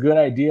 that's a good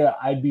idea.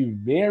 I'd be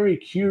very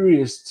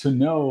curious to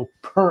know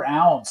per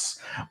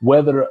ounce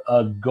whether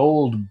a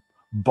gold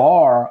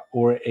bar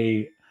or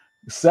a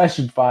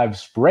Session 5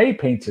 spray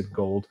painted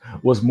gold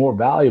was more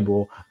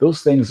valuable.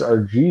 Those things are,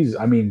 geez,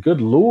 I mean,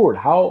 good Lord,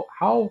 how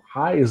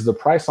high is the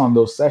price on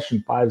those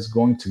Session 5s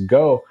going to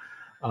go?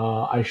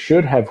 I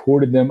should have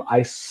hoarded them.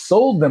 I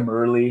sold them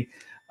early.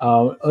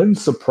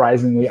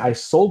 Unsurprisingly, I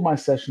sold my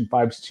Session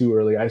 5s too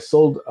early. I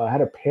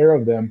had a pair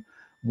of them.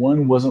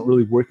 One wasn't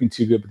really working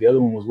too good, but the other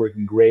one was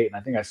working great. And I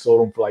think I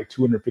sold them for like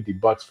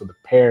 $250 for the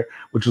pair,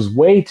 which was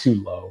way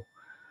too low.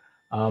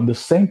 The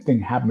same thing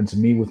happened to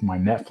me with my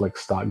Netflix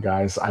stock,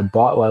 guys. I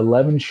bought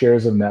 11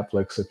 shares of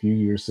Netflix a few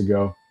years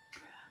ago.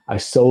 I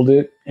sold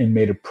it and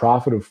made a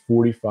profit of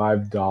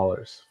 $45.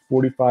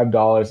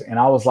 $45. And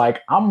I was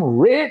like, I'm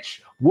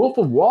rich. Wolf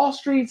of Wall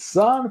Street,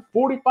 son.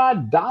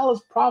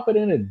 $45 profit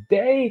in a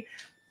day.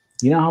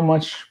 You know how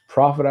much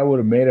profit I would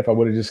have made if I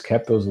would have just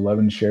kept those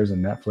 11 shares of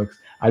Netflix?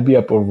 I'd be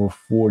up over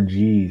 4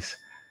 G's.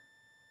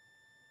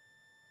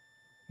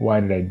 Why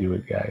did I do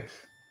it, guys?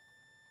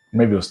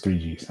 Maybe it was 3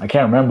 G's. I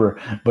can't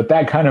remember. But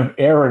that kind of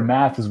error in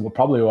math is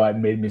probably why it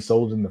made me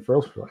sold in the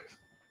first place.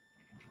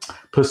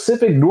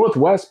 Pacific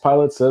Northwest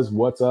Pilot says,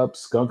 what's up?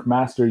 Skunk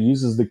Master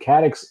uses the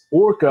Caddx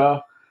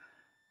Orca.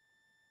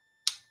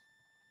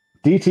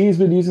 DT's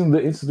been using the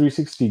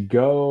Insta360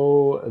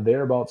 Go.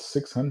 They're about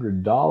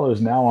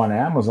 $600 now on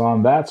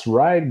Amazon. That's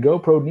right.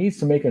 GoPro needs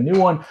to make a new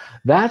one.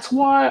 That's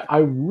why I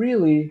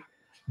really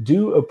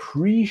do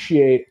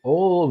appreciate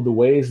all of the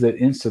ways that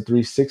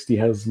Insta360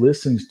 has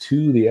listened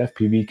to the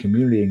FPV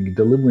community and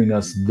delivering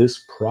us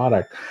this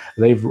product.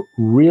 They've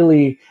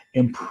really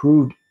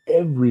improved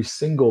every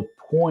single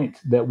point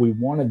that we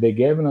wanted. They've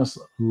given us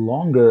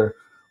longer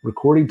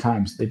recording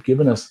times. They've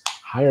given us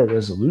higher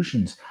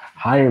resolutions,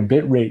 higher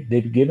bit rate.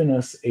 They've given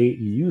us a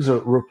user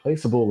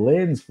replaceable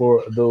lens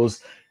for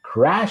those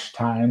crash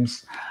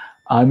times.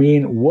 I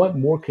mean, what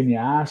more can you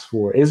ask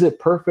for? Is it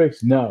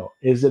perfect? No.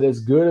 Is it as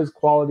good as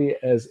quality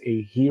as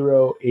a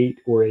Hero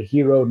 8 or a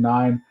Hero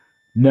 9?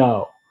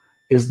 No.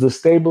 Is the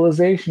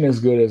stabilization as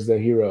good as the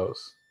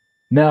Heroes?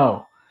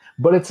 No.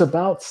 But it's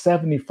about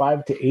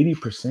 75 to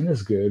 80%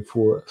 as good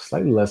for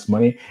slightly less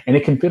money, and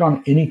it can fit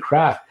on any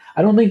craft.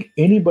 I don't think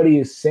anybody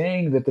is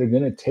saying that they're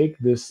going to take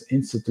this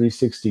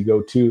Insta360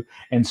 Go 2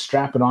 and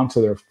strap it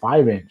onto their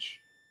 5-inch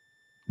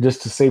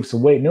just to save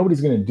some weight.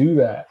 Nobody's going to do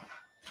that.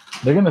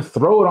 They're going to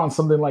throw it on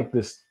something like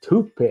this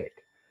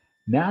toothpick.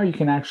 Now you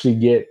can actually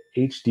get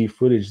HD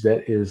footage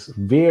that is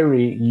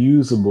very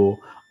usable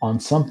on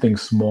something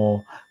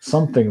small,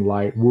 something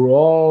light. We're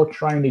all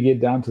trying to get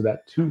down to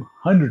that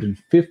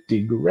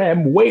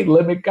 250-gram weight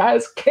limit,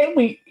 guys. Can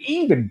we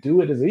even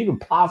do it? Is it even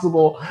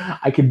possible?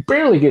 I can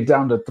barely get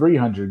down to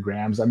 300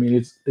 grams. I mean,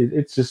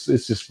 it's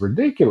just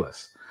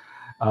ridiculous.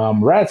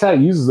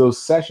 Ratat uses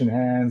those session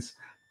hands.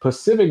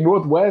 Pacific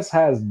Northwest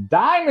has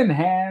diamond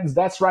hands.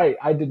 That's right.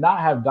 I did not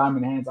have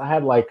diamond hands. I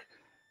had like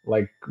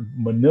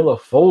manila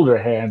folder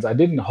hands. I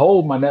didn't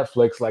hold my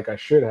Netflix like I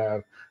should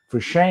have. For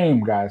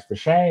shame, guys, for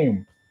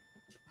shame.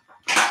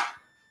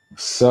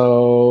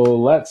 So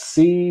let's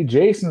see.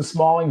 Jason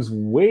Smalling's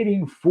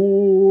waiting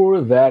for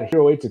that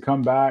Hero 8 to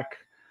come back.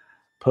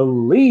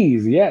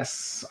 Please,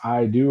 yes,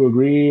 I do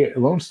agree.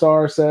 Lone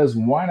Star says,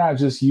 why not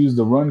just use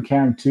the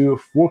Runcam 2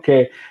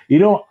 4K? You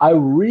know, I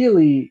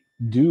really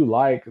do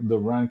like the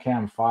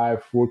Runcam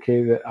 5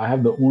 4K. That I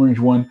have the orange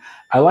one.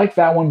 I like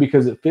that one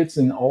because it fits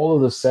in all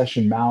of the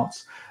session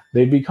mounts.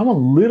 They've become a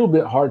little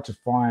bit hard to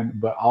find,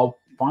 but I'll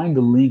find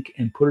the link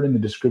and put it in the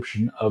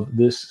description of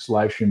this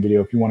live stream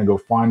video if you want to go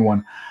find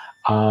one.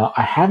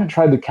 I haven't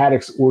tried the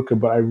Caddx Orca,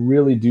 but I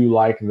really do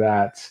like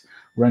that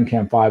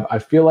Runcam 5. I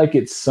feel like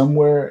it's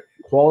somewhere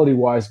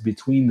quality-wise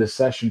between the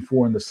Session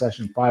 4 and the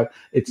Session 5.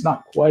 It's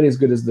not quite as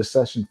good as the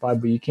Session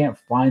 5, but you can't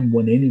find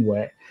one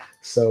anyway.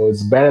 So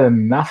it's better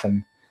than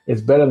nothing.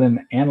 It's better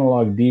than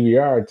analog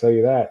DVR, I'll tell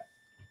you that.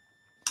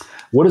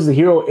 What does the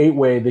Hero 8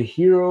 weigh? The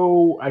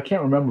Hero, I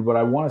can't remember, but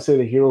I want to say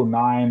the Hero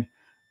 9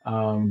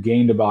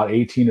 gained about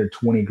 18 or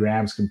 20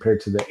 grams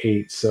compared to the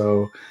 8.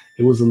 So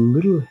it was a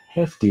little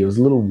hefty. It was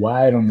a little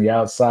wide on the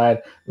outside.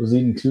 It was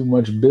eating too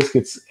much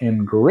biscuits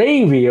and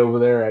gravy over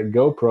there at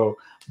GoPro,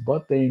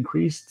 but they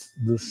increased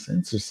the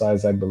sensor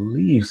size, I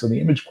believe. So the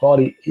image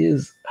quality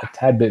is a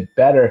tad bit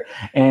better.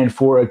 And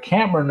for a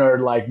camera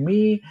nerd like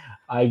me,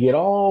 I get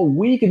all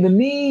weak in the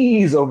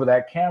knees over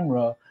that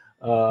camera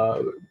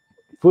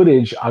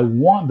footage. I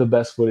want the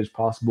best footage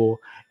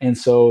possible. And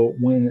so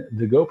when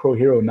the GoPro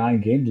Hero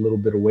 9 gained a little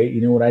bit of weight,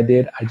 you know what I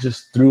did? I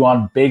just threw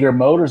on bigger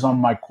motors on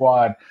my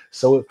quad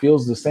so it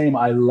feels the same.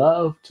 I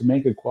love to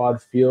make a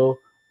quad feel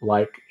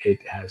like it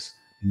has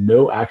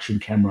no action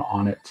camera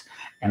on it,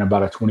 and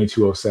about a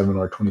 2207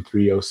 or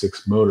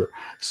 2306 motor.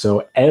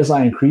 So as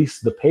I increase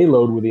the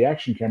payload with the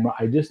action camera,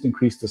 I just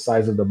increase the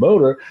size of the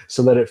motor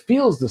so that it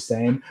feels the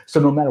same. So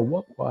no matter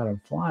what quad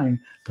I'm flying,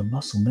 the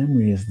muscle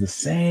memory is the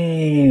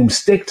same.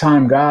 Stick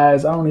time,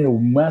 guys. I don't need to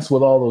mess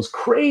with all those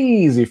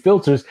crazy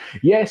filters.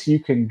 Yes, you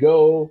can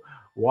go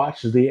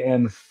watch the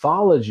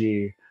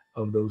anthology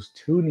of those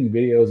tuning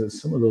videos that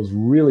some of those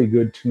really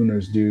good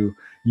tuners do.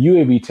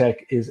 UAV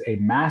Tech is a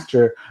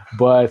master,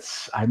 but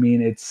I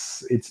mean,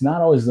 it's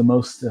not always the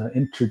most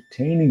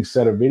entertaining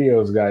set of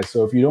videos, guys.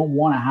 So if you don't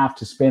want to have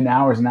to spend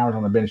hours and hours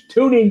on the bench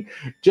tuning,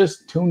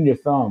 just tune your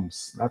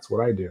thumbs. That's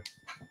what I do.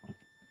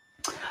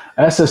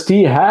 SST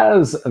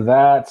has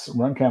that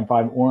RunCam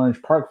 5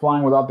 orange. Park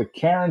flying without the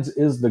Karens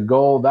is the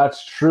goal.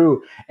 That's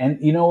true. And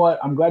you know what?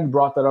 I'm glad you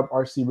brought that up,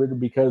 RC Ritter,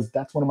 because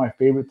that's one of my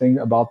favorite things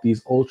about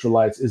these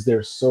ultralights is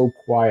they're so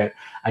quiet.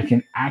 I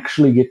can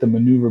actually get the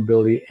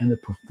maneuverability and the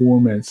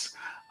performance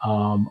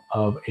of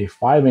a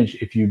 5-inch.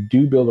 If you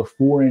do build a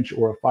 4-inch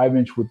or a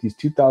 5-inch with these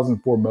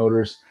 2004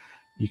 motors,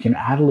 you can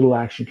add a little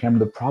action camera.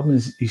 The problem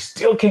is you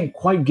still can't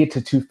quite get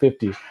to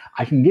 250.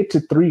 I can get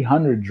to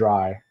 300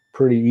 dry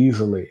pretty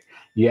easily.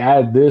 You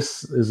add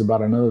this is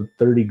about another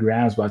 30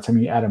 grams by the time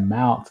you add a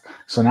mount.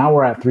 So now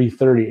we're at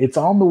 330. It's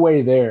on the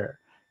way there.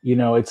 You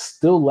know, it's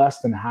still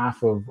less than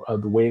half of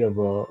the weight of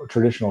a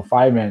traditional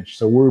 5-inch.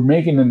 So we're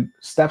making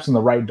steps in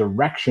the right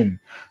direction.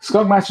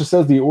 Skunkmaster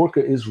says the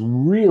Orca is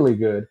really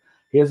good.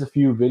 He has a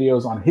few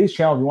videos on his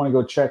channel. If you want to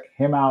go check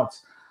him out,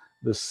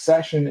 the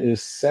session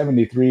is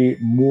 73,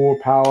 more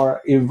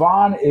power.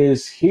 Yvonne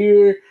is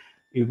here.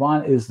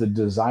 Yvonne is the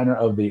designer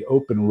of the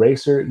Open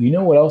Racer. You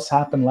know what else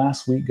happened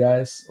last week,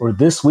 guys? Or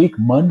this week,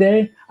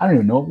 Monday? I don't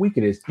even know what week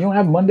it is. You know what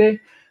happened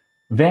Monday?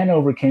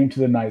 Vanover came to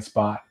the night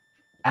spot.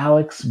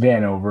 Alex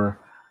Vanover,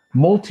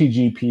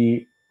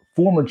 multi-GP,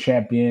 former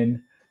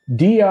champion,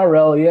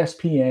 DRL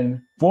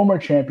ESPN, former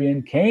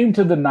champion, came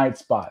to the night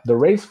spot. The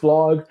race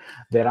vlog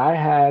that I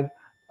had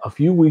a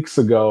few weeks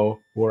ago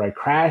where I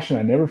crashed and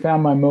I never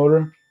found my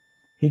motor,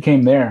 he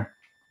came there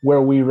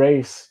where we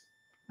race,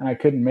 and I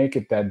couldn't make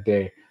it that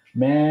day.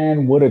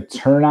 Man, what a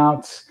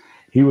turnout.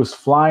 He was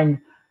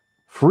flying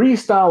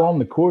freestyle on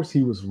the course.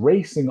 He was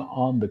racing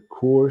on the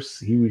course.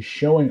 He was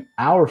showing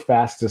our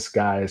fastest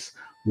guys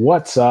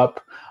what's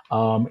up.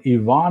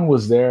 Yvonne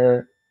was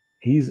there.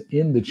 He's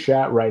in the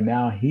chat right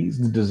now. He's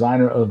the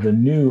designer of the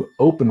new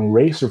Open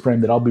Racer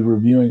frame that I'll be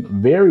reviewing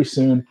very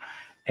soon.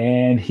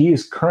 And he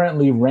is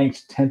currently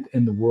ranked 10th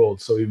in the world.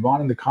 So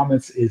Yvonne in the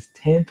comments is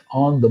 10th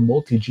on the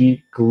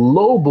multi-G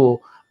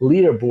global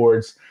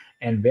leaderboards.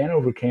 And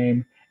Vanover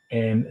came,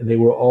 and they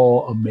were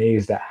all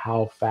amazed at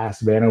how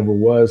fast Vanover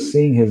was.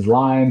 Seeing his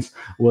lines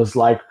was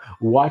like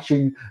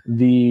watching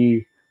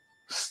the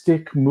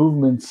stick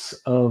movements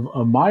of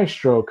a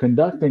maestro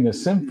conducting a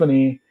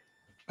symphony.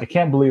 I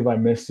can't believe I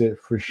missed it.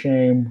 For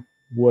shame.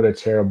 What a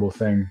terrible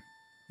thing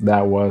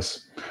that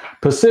was.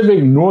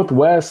 Pacific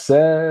Northwest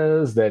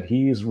says that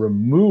he's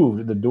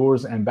removed the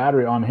doors and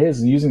battery on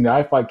his using the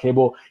iFlight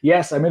cable.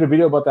 Yes, I made a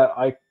video about that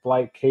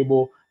iFlight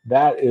cable.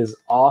 That is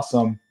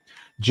awesome.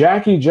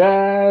 Jackie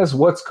Jazz,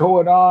 what's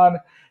going on?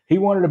 He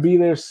wanted to be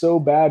there so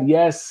bad.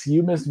 Yes,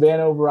 you missed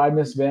Vanover. I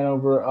missed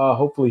Vanover.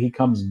 Hopefully he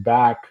comes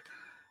back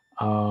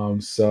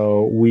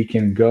so we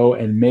can go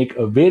and make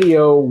a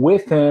video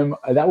with him.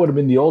 That would have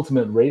been the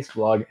ultimate race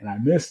vlog, and I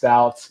missed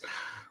out.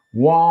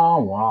 Wah,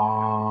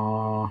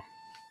 wah.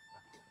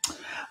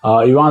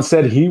 Yvonne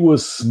said he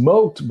was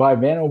smoked by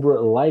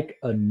Vanover like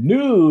a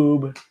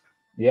noob.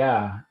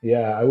 Yeah,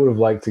 I would have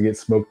liked to get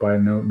smoked by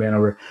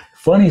Vanover.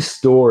 Funny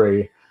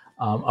story.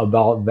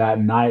 About that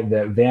night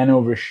that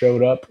Vanover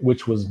showed up,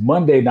 which was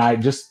Monday night,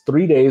 just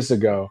 3 days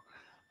ago.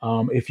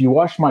 If you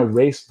watch my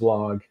race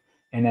vlog,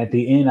 and at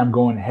the end, I'm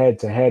going head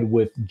to head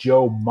with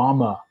Joe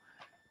Mama.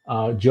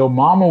 Joe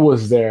Mama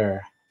was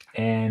there,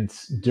 and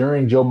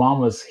during Joe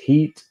Mama's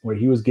heat, where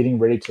he was getting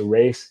ready to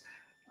race,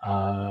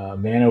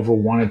 Vanover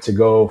wanted to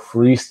go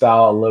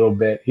freestyle a little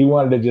bit. He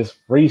wanted to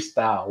just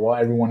freestyle while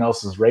everyone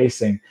else is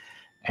racing.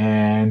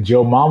 And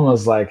Joe Mama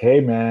was like,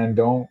 hey, man,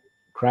 don't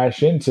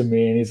crash into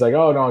me. And he's like,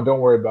 oh, no, don't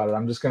worry about it.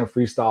 I'm just going to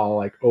freestyle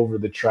like over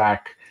the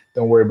track.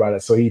 Don't worry about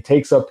it. So he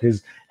takes up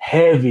his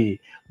heavy,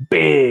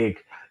 big,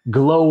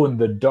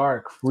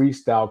 glow-in-the-dark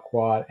freestyle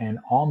quad. And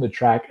on the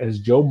track, as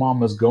Joe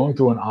Mama's going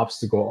through an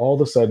obstacle, all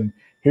of a sudden,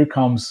 here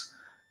comes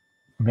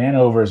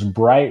Vanover's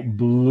bright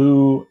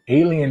blue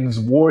aliens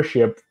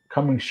warship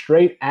coming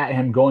straight at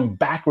him, going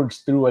backwards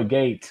through a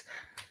gate.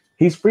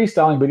 He's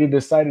freestyling, but he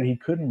decided he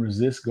couldn't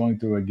resist going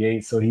through a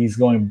gate. So he's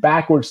going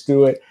backwards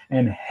through it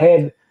and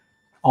head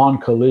on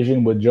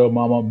collision with Joe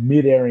Mama,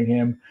 mid-airing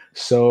him.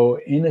 So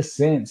in a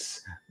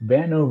sense,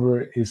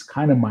 Vanover is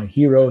kind of my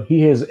hero.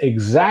 He has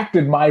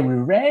exacted my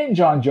revenge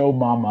on Joe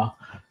Mama.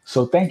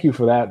 So thank you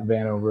for that,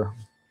 Vanover.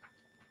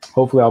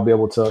 Hopefully I'll be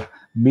able to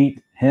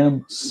meet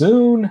him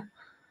soon.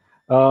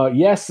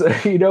 Yes,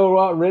 you know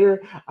what,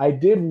 Ritter? I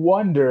did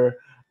wonder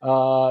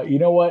You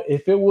know what?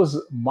 If it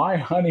was my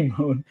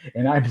honeymoon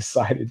and I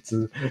decided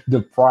to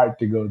depart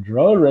to go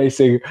drone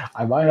racing,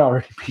 I might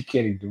already be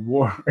getting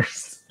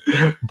divorced.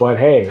 But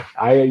hey,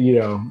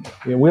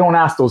 we don't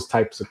ask those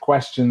types of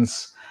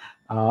questions.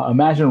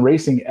 Imagine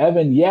racing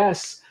Evan.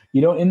 Yes,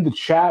 in the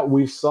chat,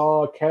 we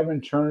saw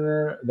Kevin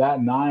Turner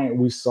that night.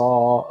 We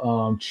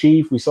saw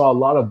Chief. We saw a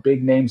lot of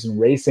big names in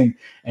racing.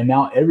 And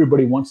now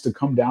everybody wants to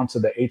come down to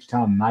the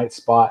H-Town night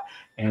spot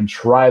and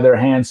try their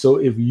hands. So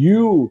if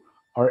you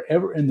are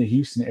ever in the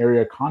Houston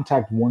area,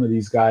 contact one of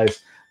these guys.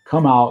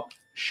 Come out,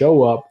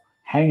 show up,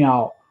 hang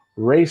out,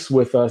 race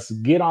with us,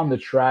 get on the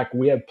track.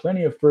 We have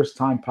plenty of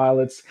first-time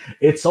pilots.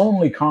 It's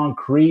only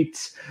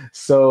concrete.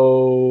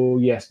 So,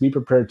 yes, be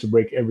prepared to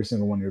break every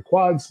single one of your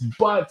quads,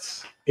 but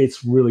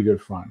it's really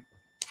good fun.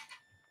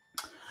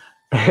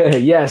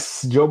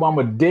 Yes, Joe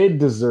Obama did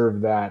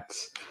deserve that.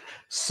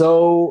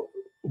 So,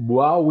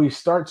 while we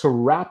start to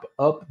wrap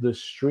up the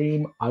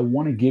stream, I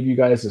want to give you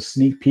guys a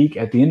sneak peek.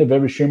 At the end of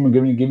every stream, I'm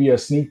going to give you a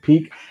sneak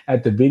peek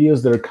at the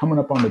videos that are coming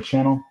up on the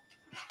channel.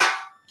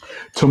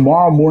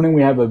 Tomorrow morning,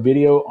 we have a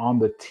video on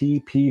the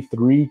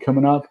TP3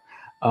 coming up.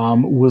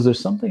 Was there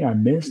something I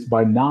missed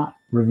by not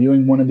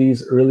reviewing one of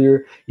these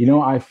earlier?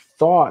 I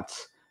thought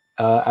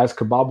as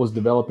Kebab was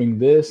developing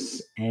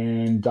this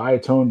and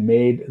Diatone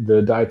made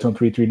the Diatone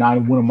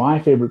 339, one of my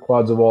favorite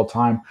quads of all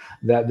time,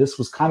 that this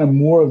was kind of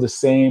more of the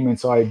same. And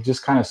so I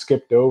just kind of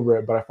skipped over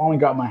it. But I finally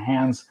got my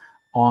hands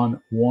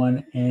on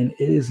one, and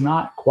it is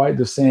not quite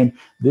the same.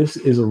 This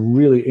is a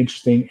really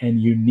interesting and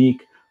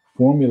unique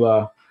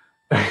formula.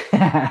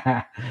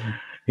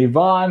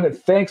 Yvonne,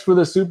 thanks for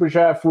the super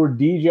chat for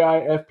DJI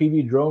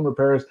FPV drone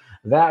repairs.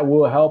 That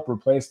will help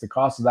replace the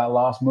cost of that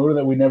lost motor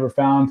that we never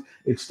found.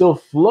 It's still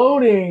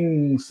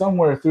floating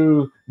somewhere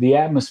through the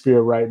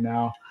atmosphere right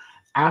now.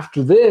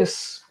 After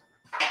this,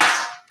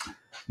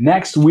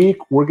 next week,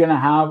 we're going to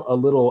have a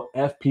little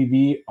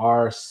FPV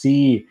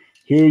RC.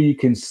 Here you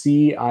can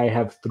see I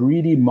have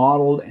 3D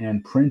modeled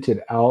and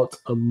printed out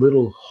a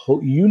little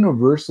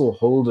universal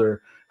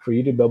holder for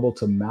you to be able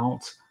to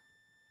mount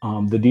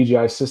the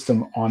DJI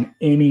system on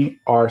any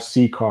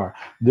RC car.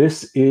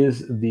 This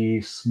is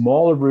the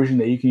smaller version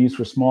that you can use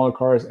for smaller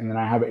cars, and then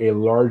I have a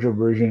larger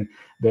version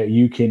that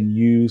you can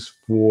use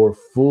for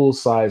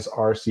full-size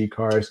RC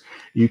cars.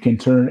 You can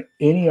turn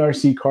any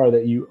RC car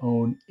that you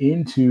own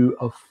into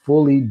a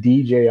fully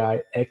DJI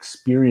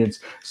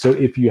experience. So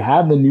if you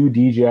have the new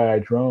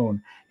DJI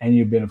drone and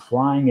you've been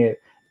flying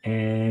it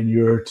and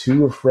you're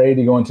too afraid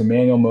to go into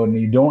manual mode and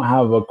you don't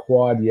have a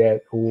quad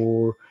yet,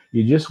 or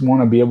you just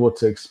want to be able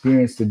to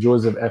experience the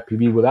joys of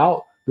FPV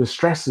without the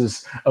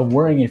stresses of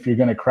worrying if you're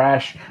going to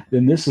crash,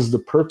 then this is the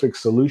perfect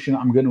solution.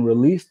 I'm going to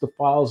release the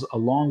files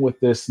along with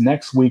this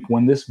next week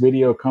when this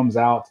video comes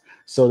out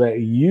so that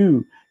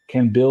you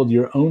can build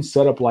your own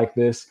setup like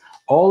this.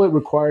 All it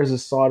requires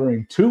is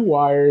soldering 2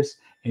 wires,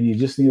 and you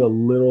just need a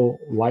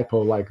little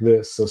LiPo like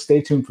this. So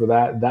stay tuned for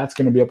that. That's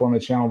going to be up on the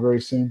channel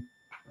very soon.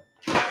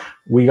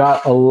 We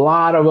got a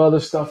lot of other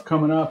stuff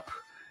coming up.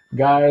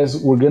 Guys,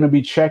 we're going to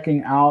be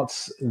checking out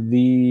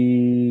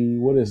the,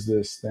 what is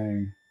this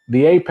thing?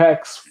 The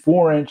Apex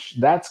 4-inch.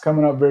 That's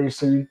coming up very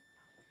soon.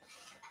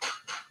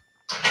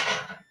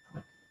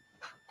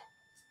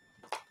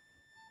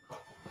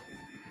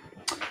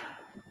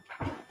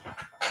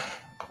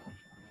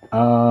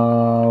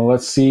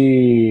 Let's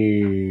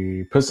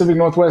see. Pacific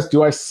Northwest,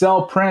 do I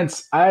sell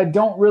prints? I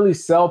don't really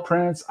sell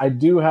prints. I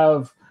do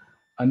have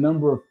a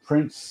number of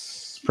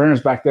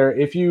printers back there.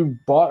 If you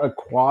bought a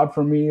quad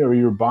from me or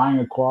you're buying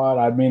a quad,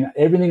 I mean,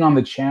 everything on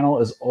the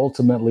channel is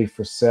ultimately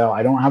for sale.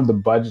 I don't have the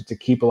budget to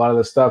keep a lot of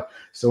this stuff.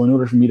 So in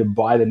order for me to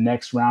buy the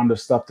next round of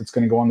stuff that's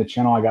going to go on the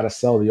channel, I got to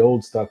sell the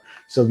old stuff.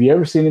 So if you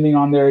ever see anything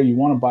on there, you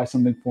want to buy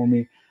something from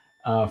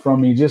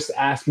me, just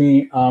ask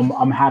me.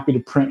 I'm happy to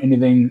print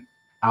anything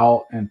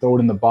out and throw it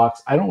in the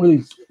box. I don't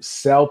really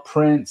sell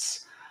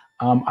prints.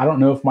 I don't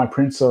know if my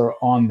prints are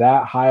on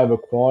that high of a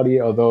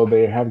quality, although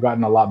they have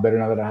gotten a lot better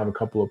now that I have a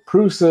couple of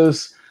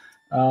Prusas.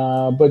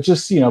 But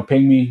just,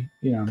 ping me,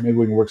 maybe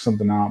we can work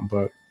something out.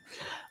 But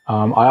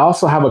I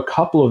also have a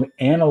couple of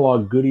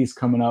analog goodies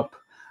coming up.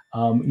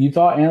 You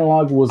thought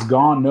analog was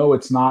gone. No,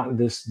 it's not.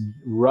 This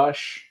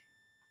Rush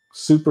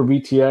Super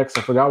VTX,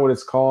 I forgot what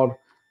it's called.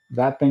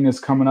 That thing is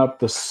coming up.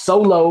 The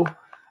Solo,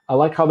 I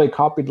like how they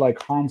copied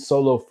like Han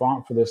Solo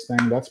font for this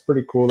thing. That's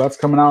pretty cool. That's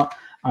coming out.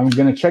 I'm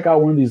going to check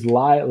out one of these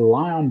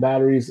Li-ion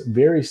batteries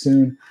very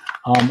soon.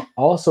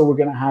 Also, we're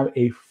going to have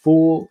a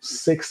full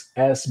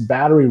 6S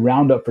battery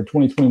roundup for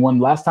 2021.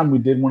 Last time we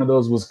did one of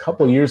those was a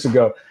couple years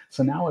ago.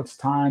 So now it's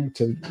time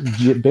to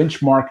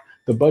benchmark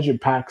the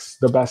budget packs,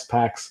 the best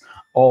packs,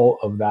 all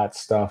of that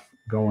stuff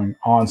going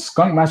on.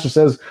 Skunk Master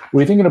says,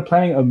 were you thinking of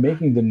planning of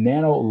making the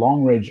Nano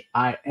long range?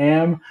 I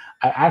am.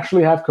 I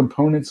actually have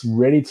components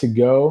ready to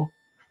go.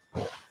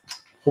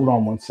 Hold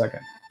on one second.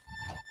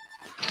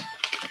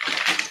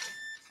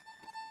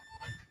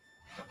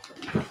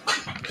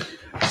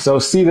 So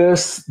see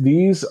this?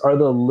 These are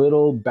the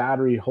little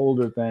battery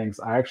holder things.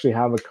 I actually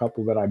have a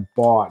couple that I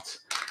bought.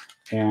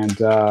 And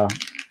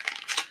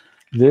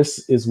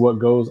This is what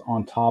goes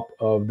on top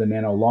of the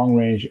Nano Long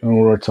Range in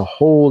order to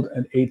hold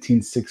an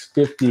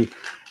 18650.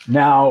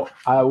 Now,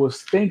 I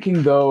was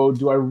thinking though,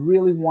 do I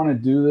really want to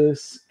do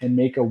this and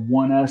make a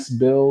 1S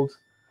build?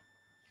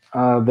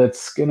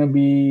 That's gonna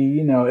be,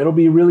 it'll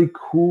be really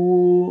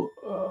cool.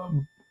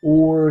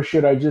 Or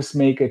should I just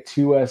make a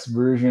 2S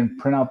version,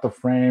 print out the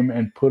frame,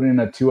 and put in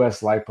a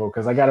 2S lipo?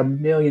 Because I got a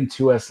million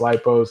 2S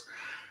lipos.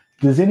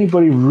 Does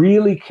anybody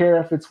really care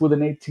if it's with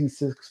an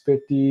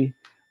 18650,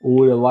 or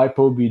would a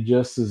lipo be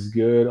just as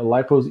good? A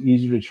lipo is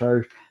easier to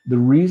charge. The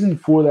reason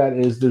for that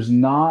is there's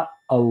not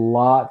a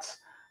lot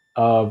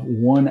of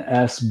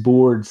 1S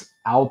boards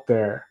out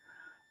there.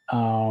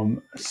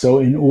 So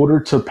in order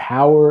to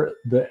power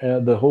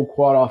the whole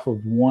quad off of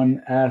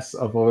 1S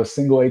of a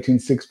single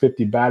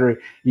 18650 battery,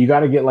 you got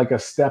to get like a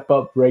step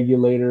up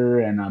regulator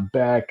and a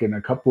Beck and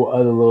a couple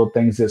other little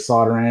things that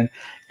solder in.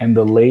 And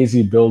the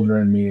lazy builder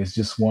in me is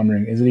just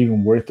wondering, is it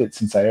even worth it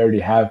since I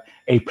already have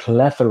a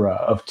plethora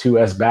of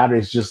 2S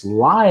batteries just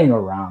lying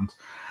around?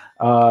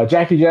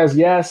 Jackie Jazz,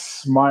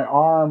 yes, my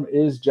arm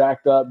is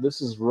jacked up.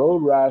 This is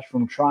road rash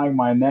from trying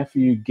my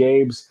nephew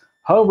Gabe's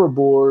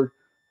hoverboard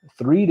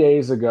 3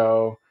 days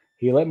ago.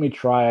 He let me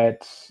try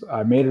it.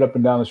 I made it up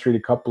and down the street a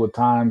couple of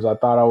times. I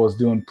thought I was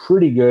doing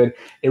pretty good.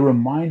 It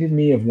reminded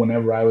me of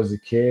whenever I was a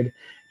kid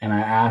and I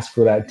asked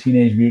for that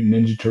Teenage Mutant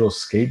Ninja Turtles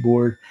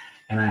skateboard,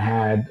 and I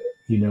had,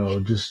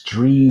 just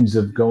dreams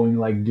of going,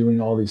 like,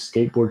 doing all these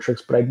skateboard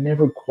tricks, but I'd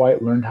never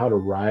quite learned how to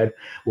ride.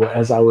 Well,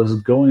 as I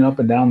was going up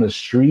and down the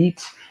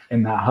street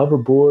in that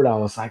hoverboard, I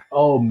was like,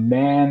 oh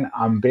man,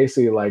 I'm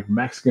basically like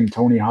Mexican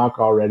Tony Hawk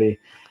already.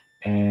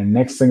 And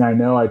next thing I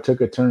know, I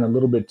took a turn a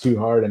little bit too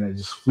hard and it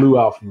just flew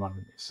out from under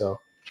me. So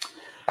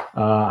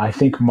I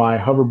think my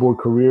hoverboard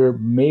career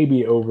may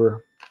be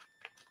over.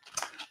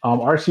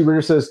 RC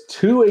Ritter says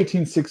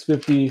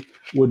 18650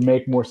 would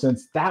make more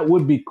sense. That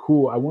would be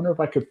cool. I wonder if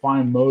I could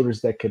find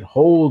motors that could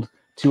hold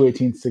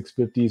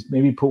 18650s,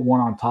 maybe put one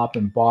on top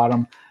and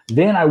bottom.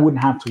 Then I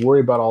wouldn't have to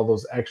worry about all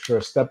those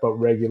extra step-up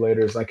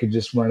regulators. I could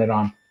just run it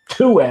on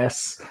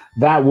 2S.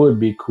 That would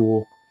be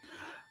cool.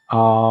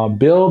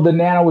 Build the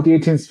Nano with the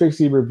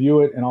 18650,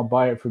 review it, and I'll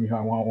buy it from you.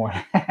 I want one.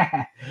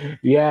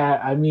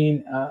 Yeah, I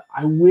mean,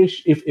 I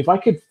wish if I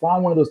could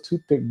find one of those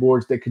toothpick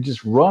boards that could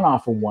just run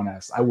off of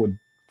 1S, I would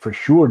for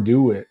sure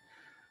do it.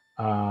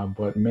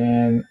 But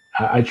man,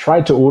 I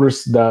tried to order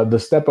the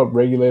step-up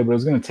regulator, but it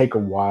was going to take a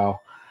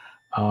while.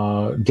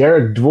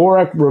 Derek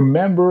Dvorak,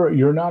 remember,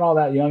 you're not all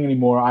that young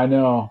anymore. I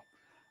know.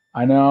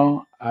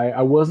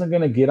 I wasn't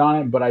going to get on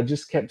it, but I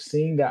just kept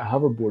seeing that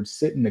hoverboard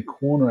sit in the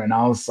corner, and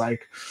I was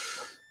like,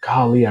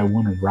 golly, I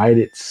want to ride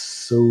it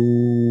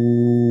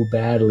so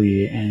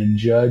badly. And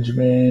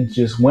judgment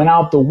just went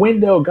out the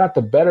window, got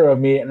the better of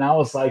me. And I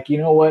was like, you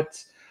know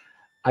what?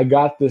 I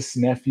got this,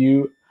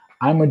 nephew.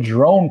 I'm a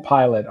drone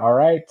pilot, all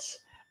right?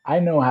 I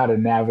know how to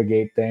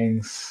navigate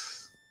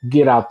things.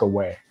 Get out the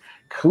way.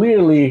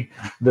 Clearly,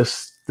 the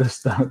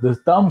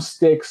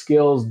thumbstick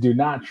skills do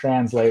not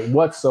translate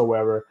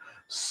whatsoever.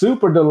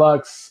 Super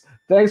Deluxe,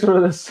 thanks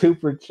for the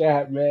super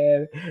chat,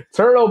 man.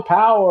 Turtle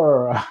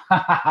Power.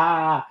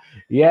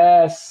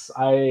 Yes,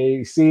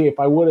 I see. If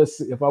I would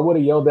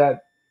have yelled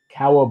at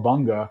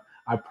Cowabunga,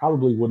 I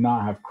probably would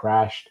not have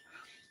crashed.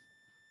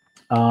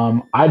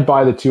 I'd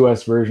buy the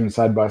 2S version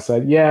side by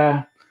side.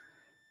 Yeah,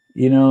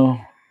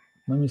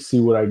 let me see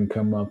what I can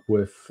come up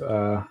with.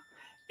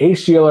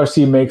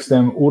 HGLRC makes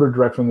them, order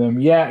direct from them.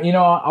 Yeah,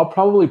 I'll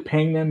probably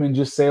ping them and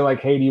just say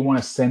like, hey, do you want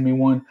to send me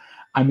one?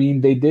 I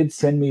mean, they did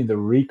send me the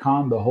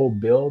Recon, the whole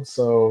build.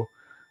 So,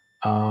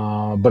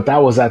 but that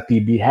was at the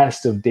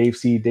behest of Dave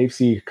C. Dave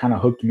C kind of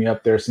hooked me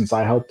up there since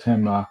I helped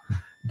him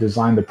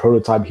design the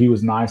prototype. He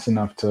was nice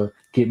enough to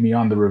get me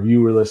on the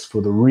reviewer list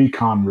for the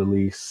Recon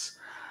release.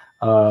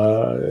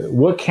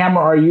 What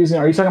camera are you using?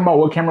 Are you talking about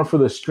what camera for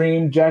the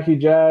stream, Jackie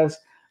Jazz?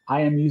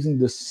 I am using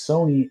the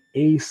Sony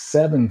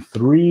a7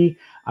 III.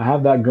 I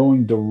have that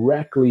going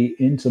directly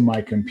into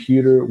my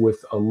computer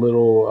with a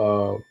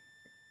little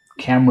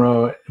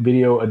camera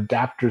video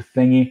adapter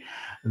thingy.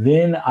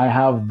 Then I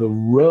have the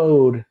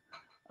Rode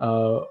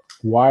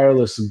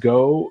Wireless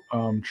Go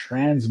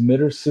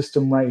transmitter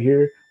system right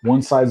here.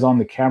 One side's on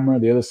the camera,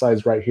 the other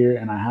side's right here,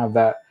 and I have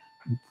that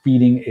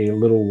feeding a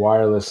little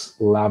wireless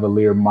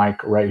lavalier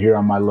mic right here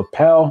on my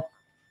lapel.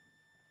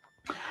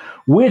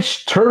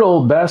 Which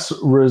turtle best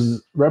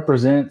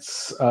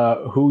represents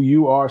who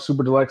you are?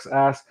 Super Deluxe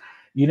asked.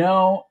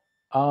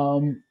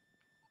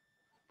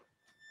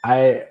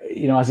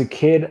 As a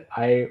kid,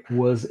 I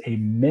was a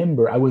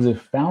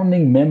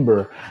founding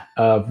member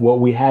of what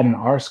we had in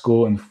our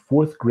school in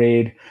 4th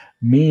grade.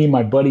 Me,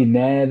 my buddy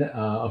Ned,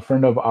 a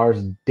friend of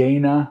ours,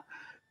 Dana,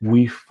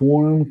 we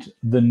formed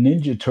the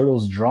Ninja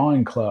Turtles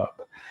Drawing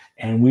Club,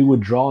 and we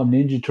would draw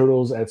Ninja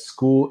Turtles at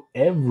school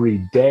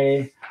every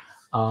day.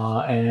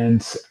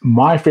 And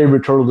my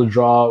favorite turtle to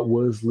draw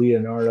was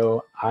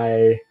Leonardo.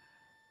 I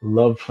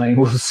love playing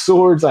with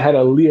swords. I had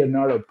a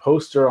Leonardo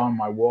poster on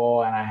my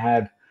wall, and I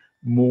had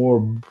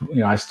more,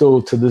 I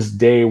still to this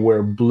day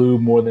wear blue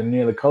more than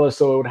any other color.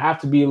 So it would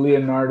have to be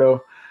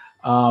Leonardo.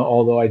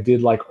 Although I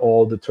did like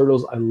all the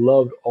Turtles. I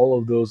loved all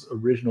of those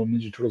original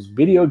Ninja Turtles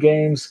video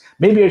games.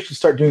 Maybe I should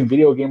start doing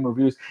video game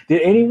reviews.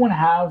 Did anyone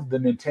have the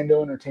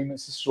Nintendo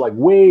Entertainment System like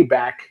way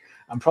back?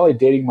 I'm probably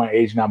dating my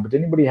age now, but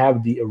did anybody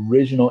have the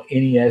original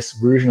NES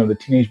version of the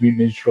Teenage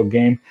Mutant Ninja Turtle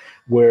game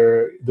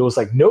where there was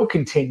like no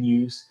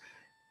continues?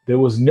 There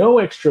was no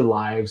extra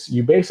lives.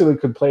 You basically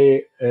could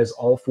play as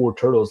all four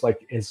turtles.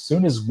 Like as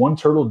soon as one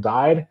turtle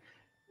died,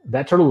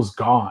 that turtle was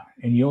gone,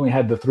 and you only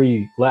had the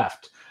three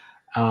left.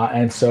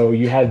 And so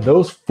you had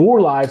those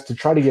four lives to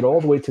try to get all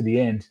the way to the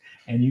end,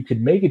 and you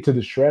could make it to the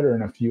shredder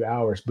in a few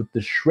hours, but the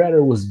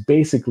shredder was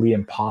basically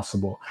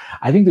impossible.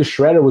 I think the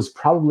shredder was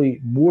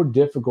probably more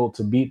difficult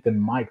to beat than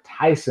Mike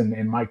Tyson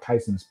and Mike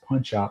Tyson's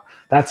Punch Out.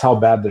 That's how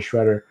bad the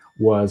shredder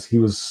was. He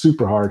was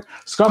super hard.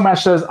 Scott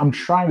Mash says, I'm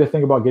trying to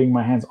think about getting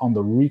my hands on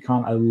the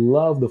Recon. I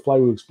love the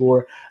Flywheel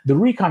Explorer. The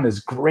Recon is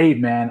great,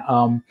 man.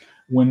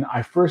 When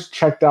I first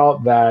checked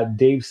out that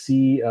Dave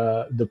C,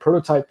 the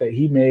prototype that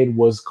he made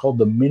was called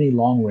the Mini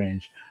Long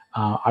Range.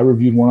 I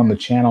reviewed one on the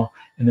channel,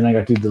 and then I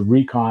got to do the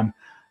Recon.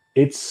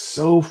 It's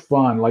so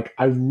fun. Like,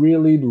 I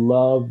really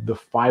love the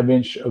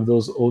 5-inch of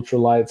those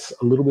ultralights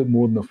a little bit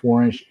more than the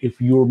 4-inch.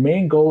 If your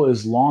main goal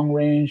is long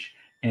range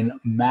and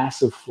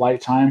massive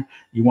flight time,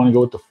 you want to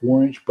go with the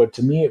 4-inch. But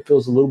to me, it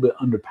feels a little bit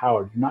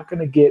underpowered. You're not going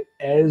to get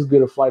as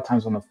good of flight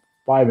times on the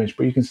 5-inch,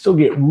 but you can still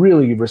get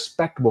really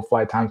respectable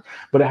flight times,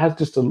 but it has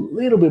just a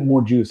little bit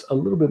more juice, a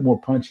little bit more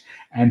punch,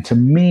 and to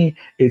me,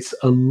 it's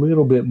a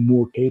little bit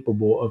more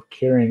capable of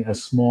carrying a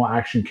small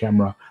action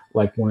camera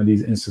like one of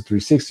these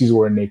Insta360s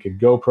or a naked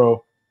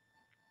GoPro.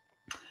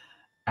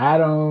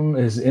 Adam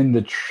is in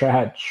the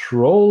chat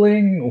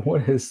trolling.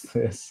 What is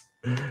this?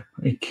 Let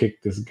me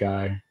kick this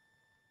guy.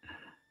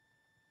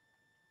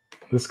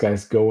 This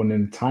guy's going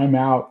in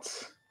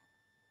timeout.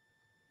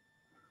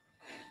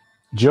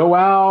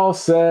 Joel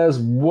says,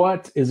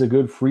 what is a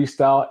good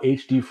freestyle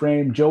HD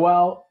frame?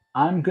 Joel,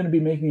 I'm going to be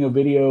making a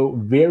video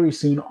very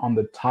soon on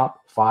the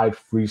top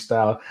 5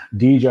 freestyle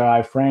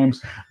DJI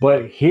frames,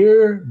 but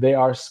here they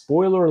are,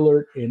 spoiler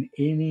alert, in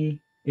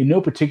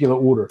no particular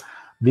order.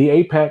 The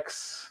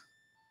Apex,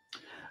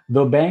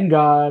 the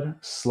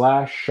Banggod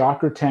 /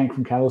 Shocker Tank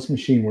from Catalyst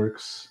Machine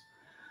Works,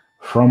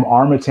 from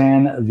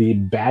Armatan, the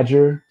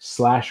Badger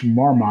 /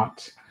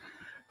 Marmot,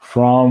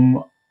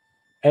 from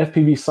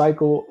FPV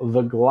Cycle,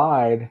 the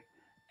Glide,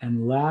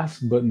 and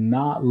last but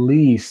not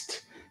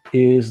least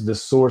is the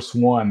Source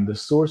One. The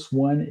Source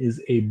One is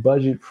a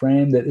budget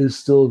frame that is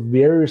still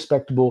very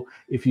respectable.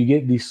 If you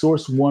get the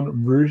Source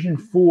One version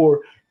 4,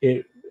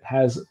 it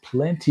has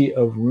plenty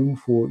of room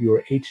for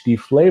your HD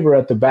flavor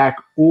at the back,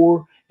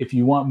 or if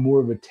you want more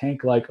of a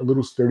tank-like, a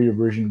little sturdier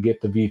version, get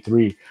the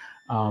V3.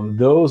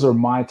 Those are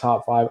my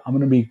top 5. I'm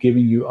going to be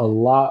giving you a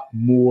lot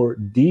more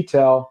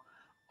detail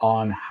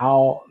on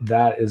how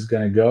that is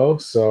going to go.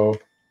 So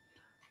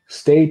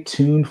stay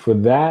tuned for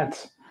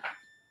that.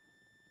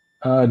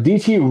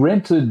 DT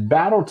rented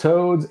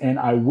Battletoads, and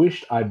I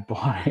wished I'd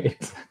bought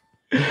it.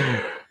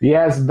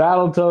 Yes,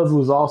 Battletoads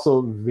was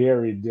also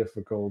very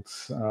difficult.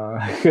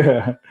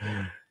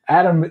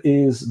 Adam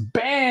is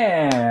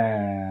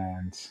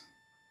banned.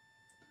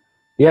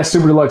 Yeah,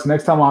 Super Deluxe.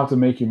 Next time I'll have to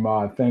make you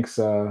mod. Thanks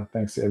to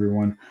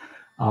everyone.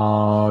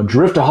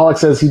 Driftaholic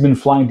says he's been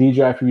flying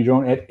DJI FPV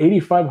drone at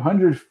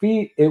 8,500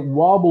 feet. It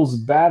wobbles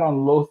bad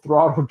on low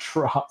throttle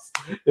drops.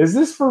 Is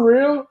this for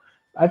real?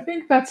 I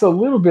think that's a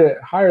little bit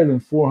higher than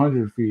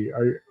 400 feet.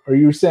 Are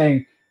you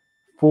saying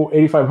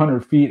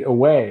 8,500 feet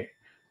away?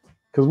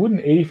 Because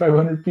wouldn't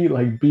 8,500 feet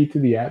like be to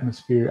the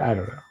atmosphere? I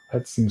don't know.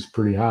 That seems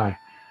pretty high.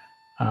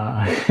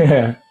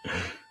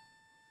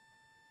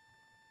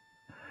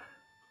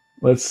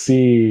 Let's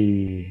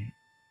see.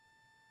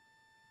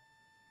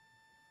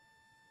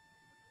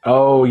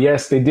 Oh,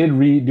 yes, they did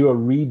do a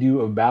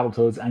redo of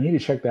Battletoads. I need to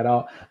check that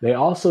out. They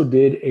also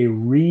did a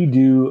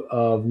redo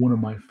of one of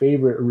my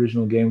favorite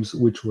original games,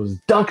 which was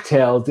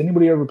DuckTales. Did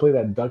anybody ever play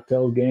that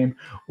DuckTales game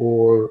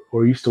or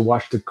used to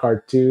watch the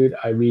cartoon?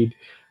 I mean,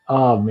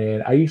 oh,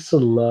 man, I used to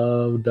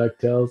love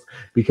DuckTales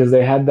because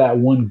they had that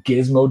one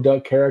Gizmo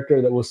Duck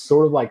character that was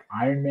sort of like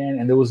Iron Man,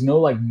 and there was no,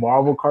 like,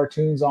 Marvel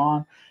cartoons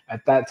on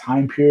at that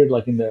time period,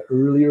 like in the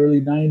early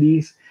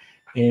 90s.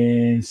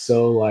 And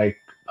so, like,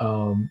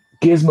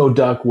 Gizmo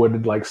Duck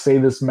would like say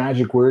this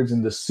magic words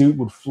and the suit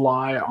would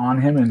fly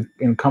on him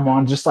and come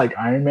on just like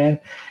Iron Man.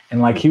 And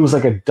like he was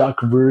like a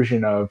duck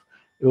version of,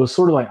 it was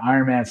sort of like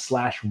Iron Man /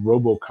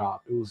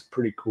 RoboCop. It was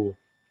pretty cool.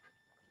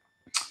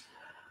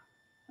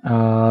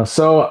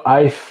 So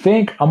I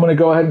think I'm going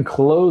to go ahead and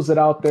close it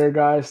out there,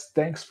 guys.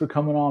 Thanks for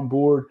coming on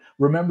board.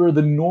 Remember,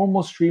 the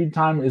normal stream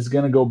time is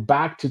going to go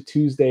back to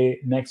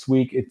Tuesday next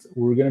week.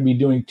 We're going to be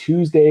doing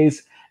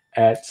Tuesdays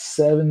at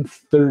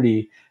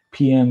 7:30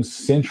 p.m.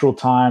 Central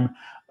Time.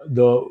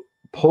 The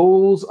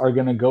polls are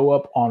going to go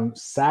up on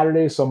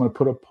Saturday, so I'm going to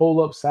put a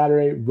poll up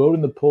Saturday. Vote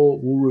in the poll.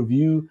 We'll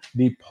review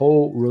the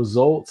poll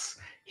results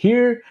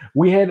here.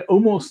 We had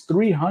almost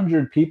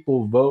 300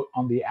 people vote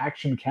on the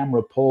action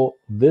camera poll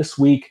this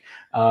week.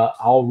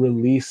 I'll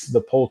release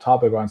the poll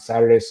topic on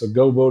Saturday, so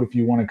go vote if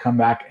you want to come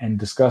back and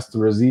discuss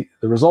the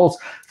results.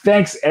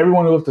 Thanks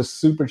everyone who left a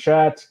super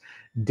chat.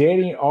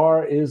 Danny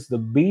R is the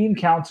bean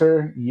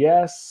counter.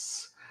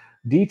 Yes.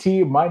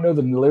 DT might know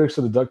the lyrics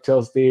of the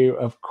DuckTales theme.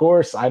 Of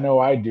course, I know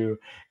I do.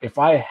 If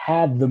I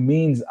had the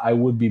means, I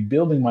would be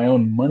building my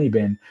own money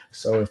bin.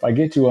 So if I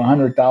get to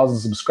 100,000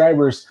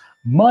 subscribers,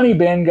 money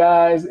bin,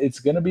 guys, it's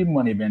going to be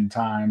money bin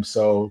time.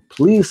 So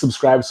please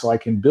subscribe so I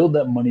can build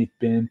that money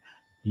bin.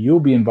 You'll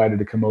be invited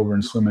to come over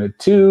and swim in it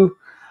too.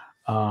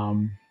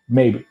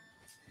 Maybe.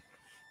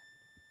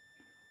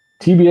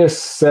 TBS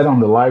said on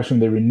the live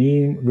stream they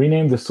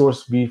renamed the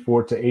Source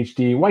V4 to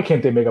HD. Why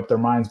can't they make up their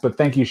minds? But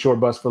thank you, Short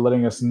Bus, for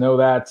letting us know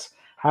that.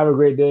 Have a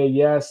great day.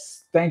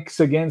 Yes.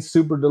 Thanks again,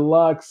 Super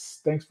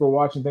Deluxe. Thanks for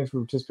watching. Thanks for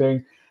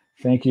participating.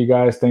 Thank you,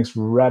 guys. Thanks,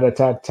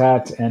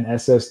 Ratatat and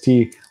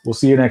SST. We'll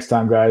see you next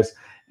time, guys.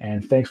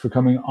 And thanks for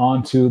coming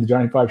on to the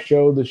Johnny 5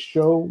 Show, the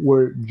show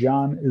where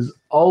John is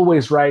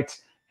always right.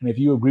 And if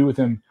you agree with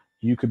him,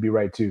 you could be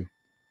right too.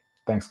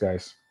 Thanks,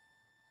 guys.